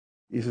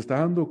y se está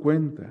dando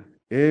cuenta,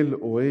 él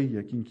o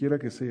ella, quien quiera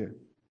que sea,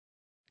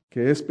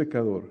 que es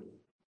pecador,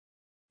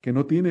 que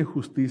no tiene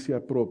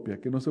justicia propia,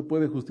 que no se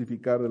puede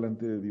justificar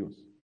delante de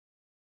Dios,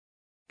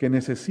 que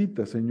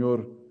necesita,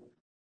 Señor,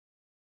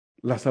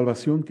 la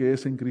salvación que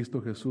es en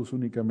Cristo Jesús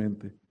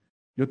únicamente.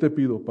 Yo te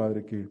pido,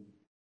 Padre,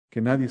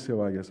 que nadie se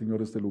vaya, Señor,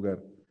 de este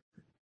lugar,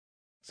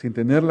 sin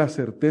tener la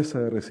certeza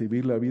de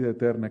recibir la vida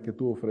eterna que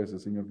tú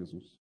ofreces, Señor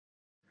Jesús.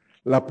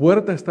 La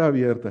puerta está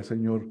abierta,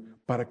 Señor,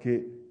 para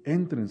que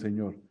entren,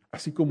 Señor,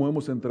 así como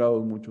hemos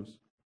entrado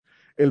muchos.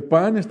 El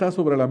pan está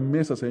sobre la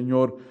mesa,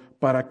 Señor,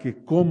 para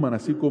que coman,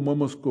 así como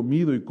hemos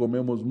comido y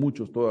comemos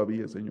muchos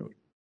todavía, Señor.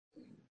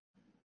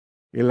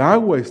 El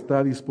agua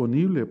está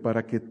disponible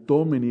para que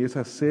tomen y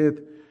esa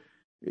sed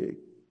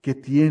que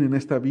tienen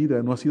esta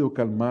vida no ha sido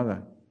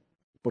calmada,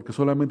 porque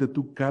solamente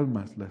tú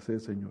calmas la sed,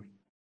 Señor.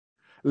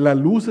 La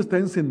luz está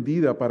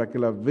encendida para que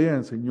la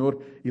vean, Señor,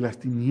 y las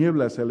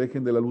tinieblas se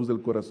alejen de la luz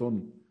del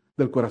corazón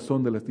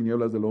de las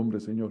tinieblas del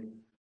hombre, Señor.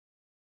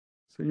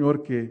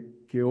 Señor,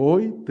 que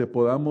hoy te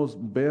podamos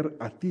ver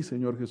a ti,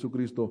 Señor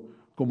Jesucristo,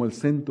 como el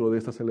centro de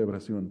esta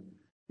celebración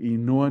y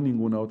no a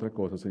ninguna otra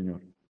cosa,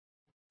 Señor.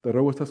 Te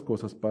ruego estas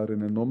cosas, Padre,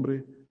 en el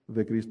nombre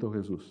de Cristo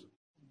Jesús.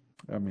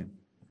 Amén.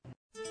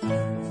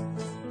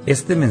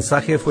 Este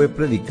mensaje fue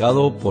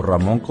predicado por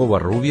Ramón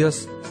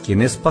Covarrubias,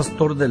 quien es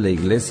pastor de la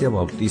Iglesia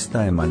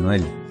Bautista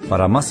Emanuel.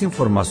 Para más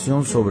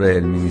información sobre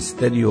el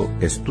ministerio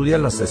Estudia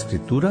las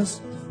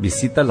Escrituras,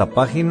 visita la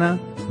página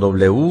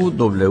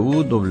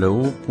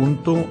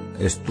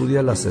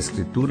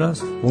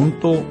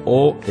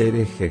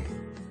www.estudialasescrituras.org.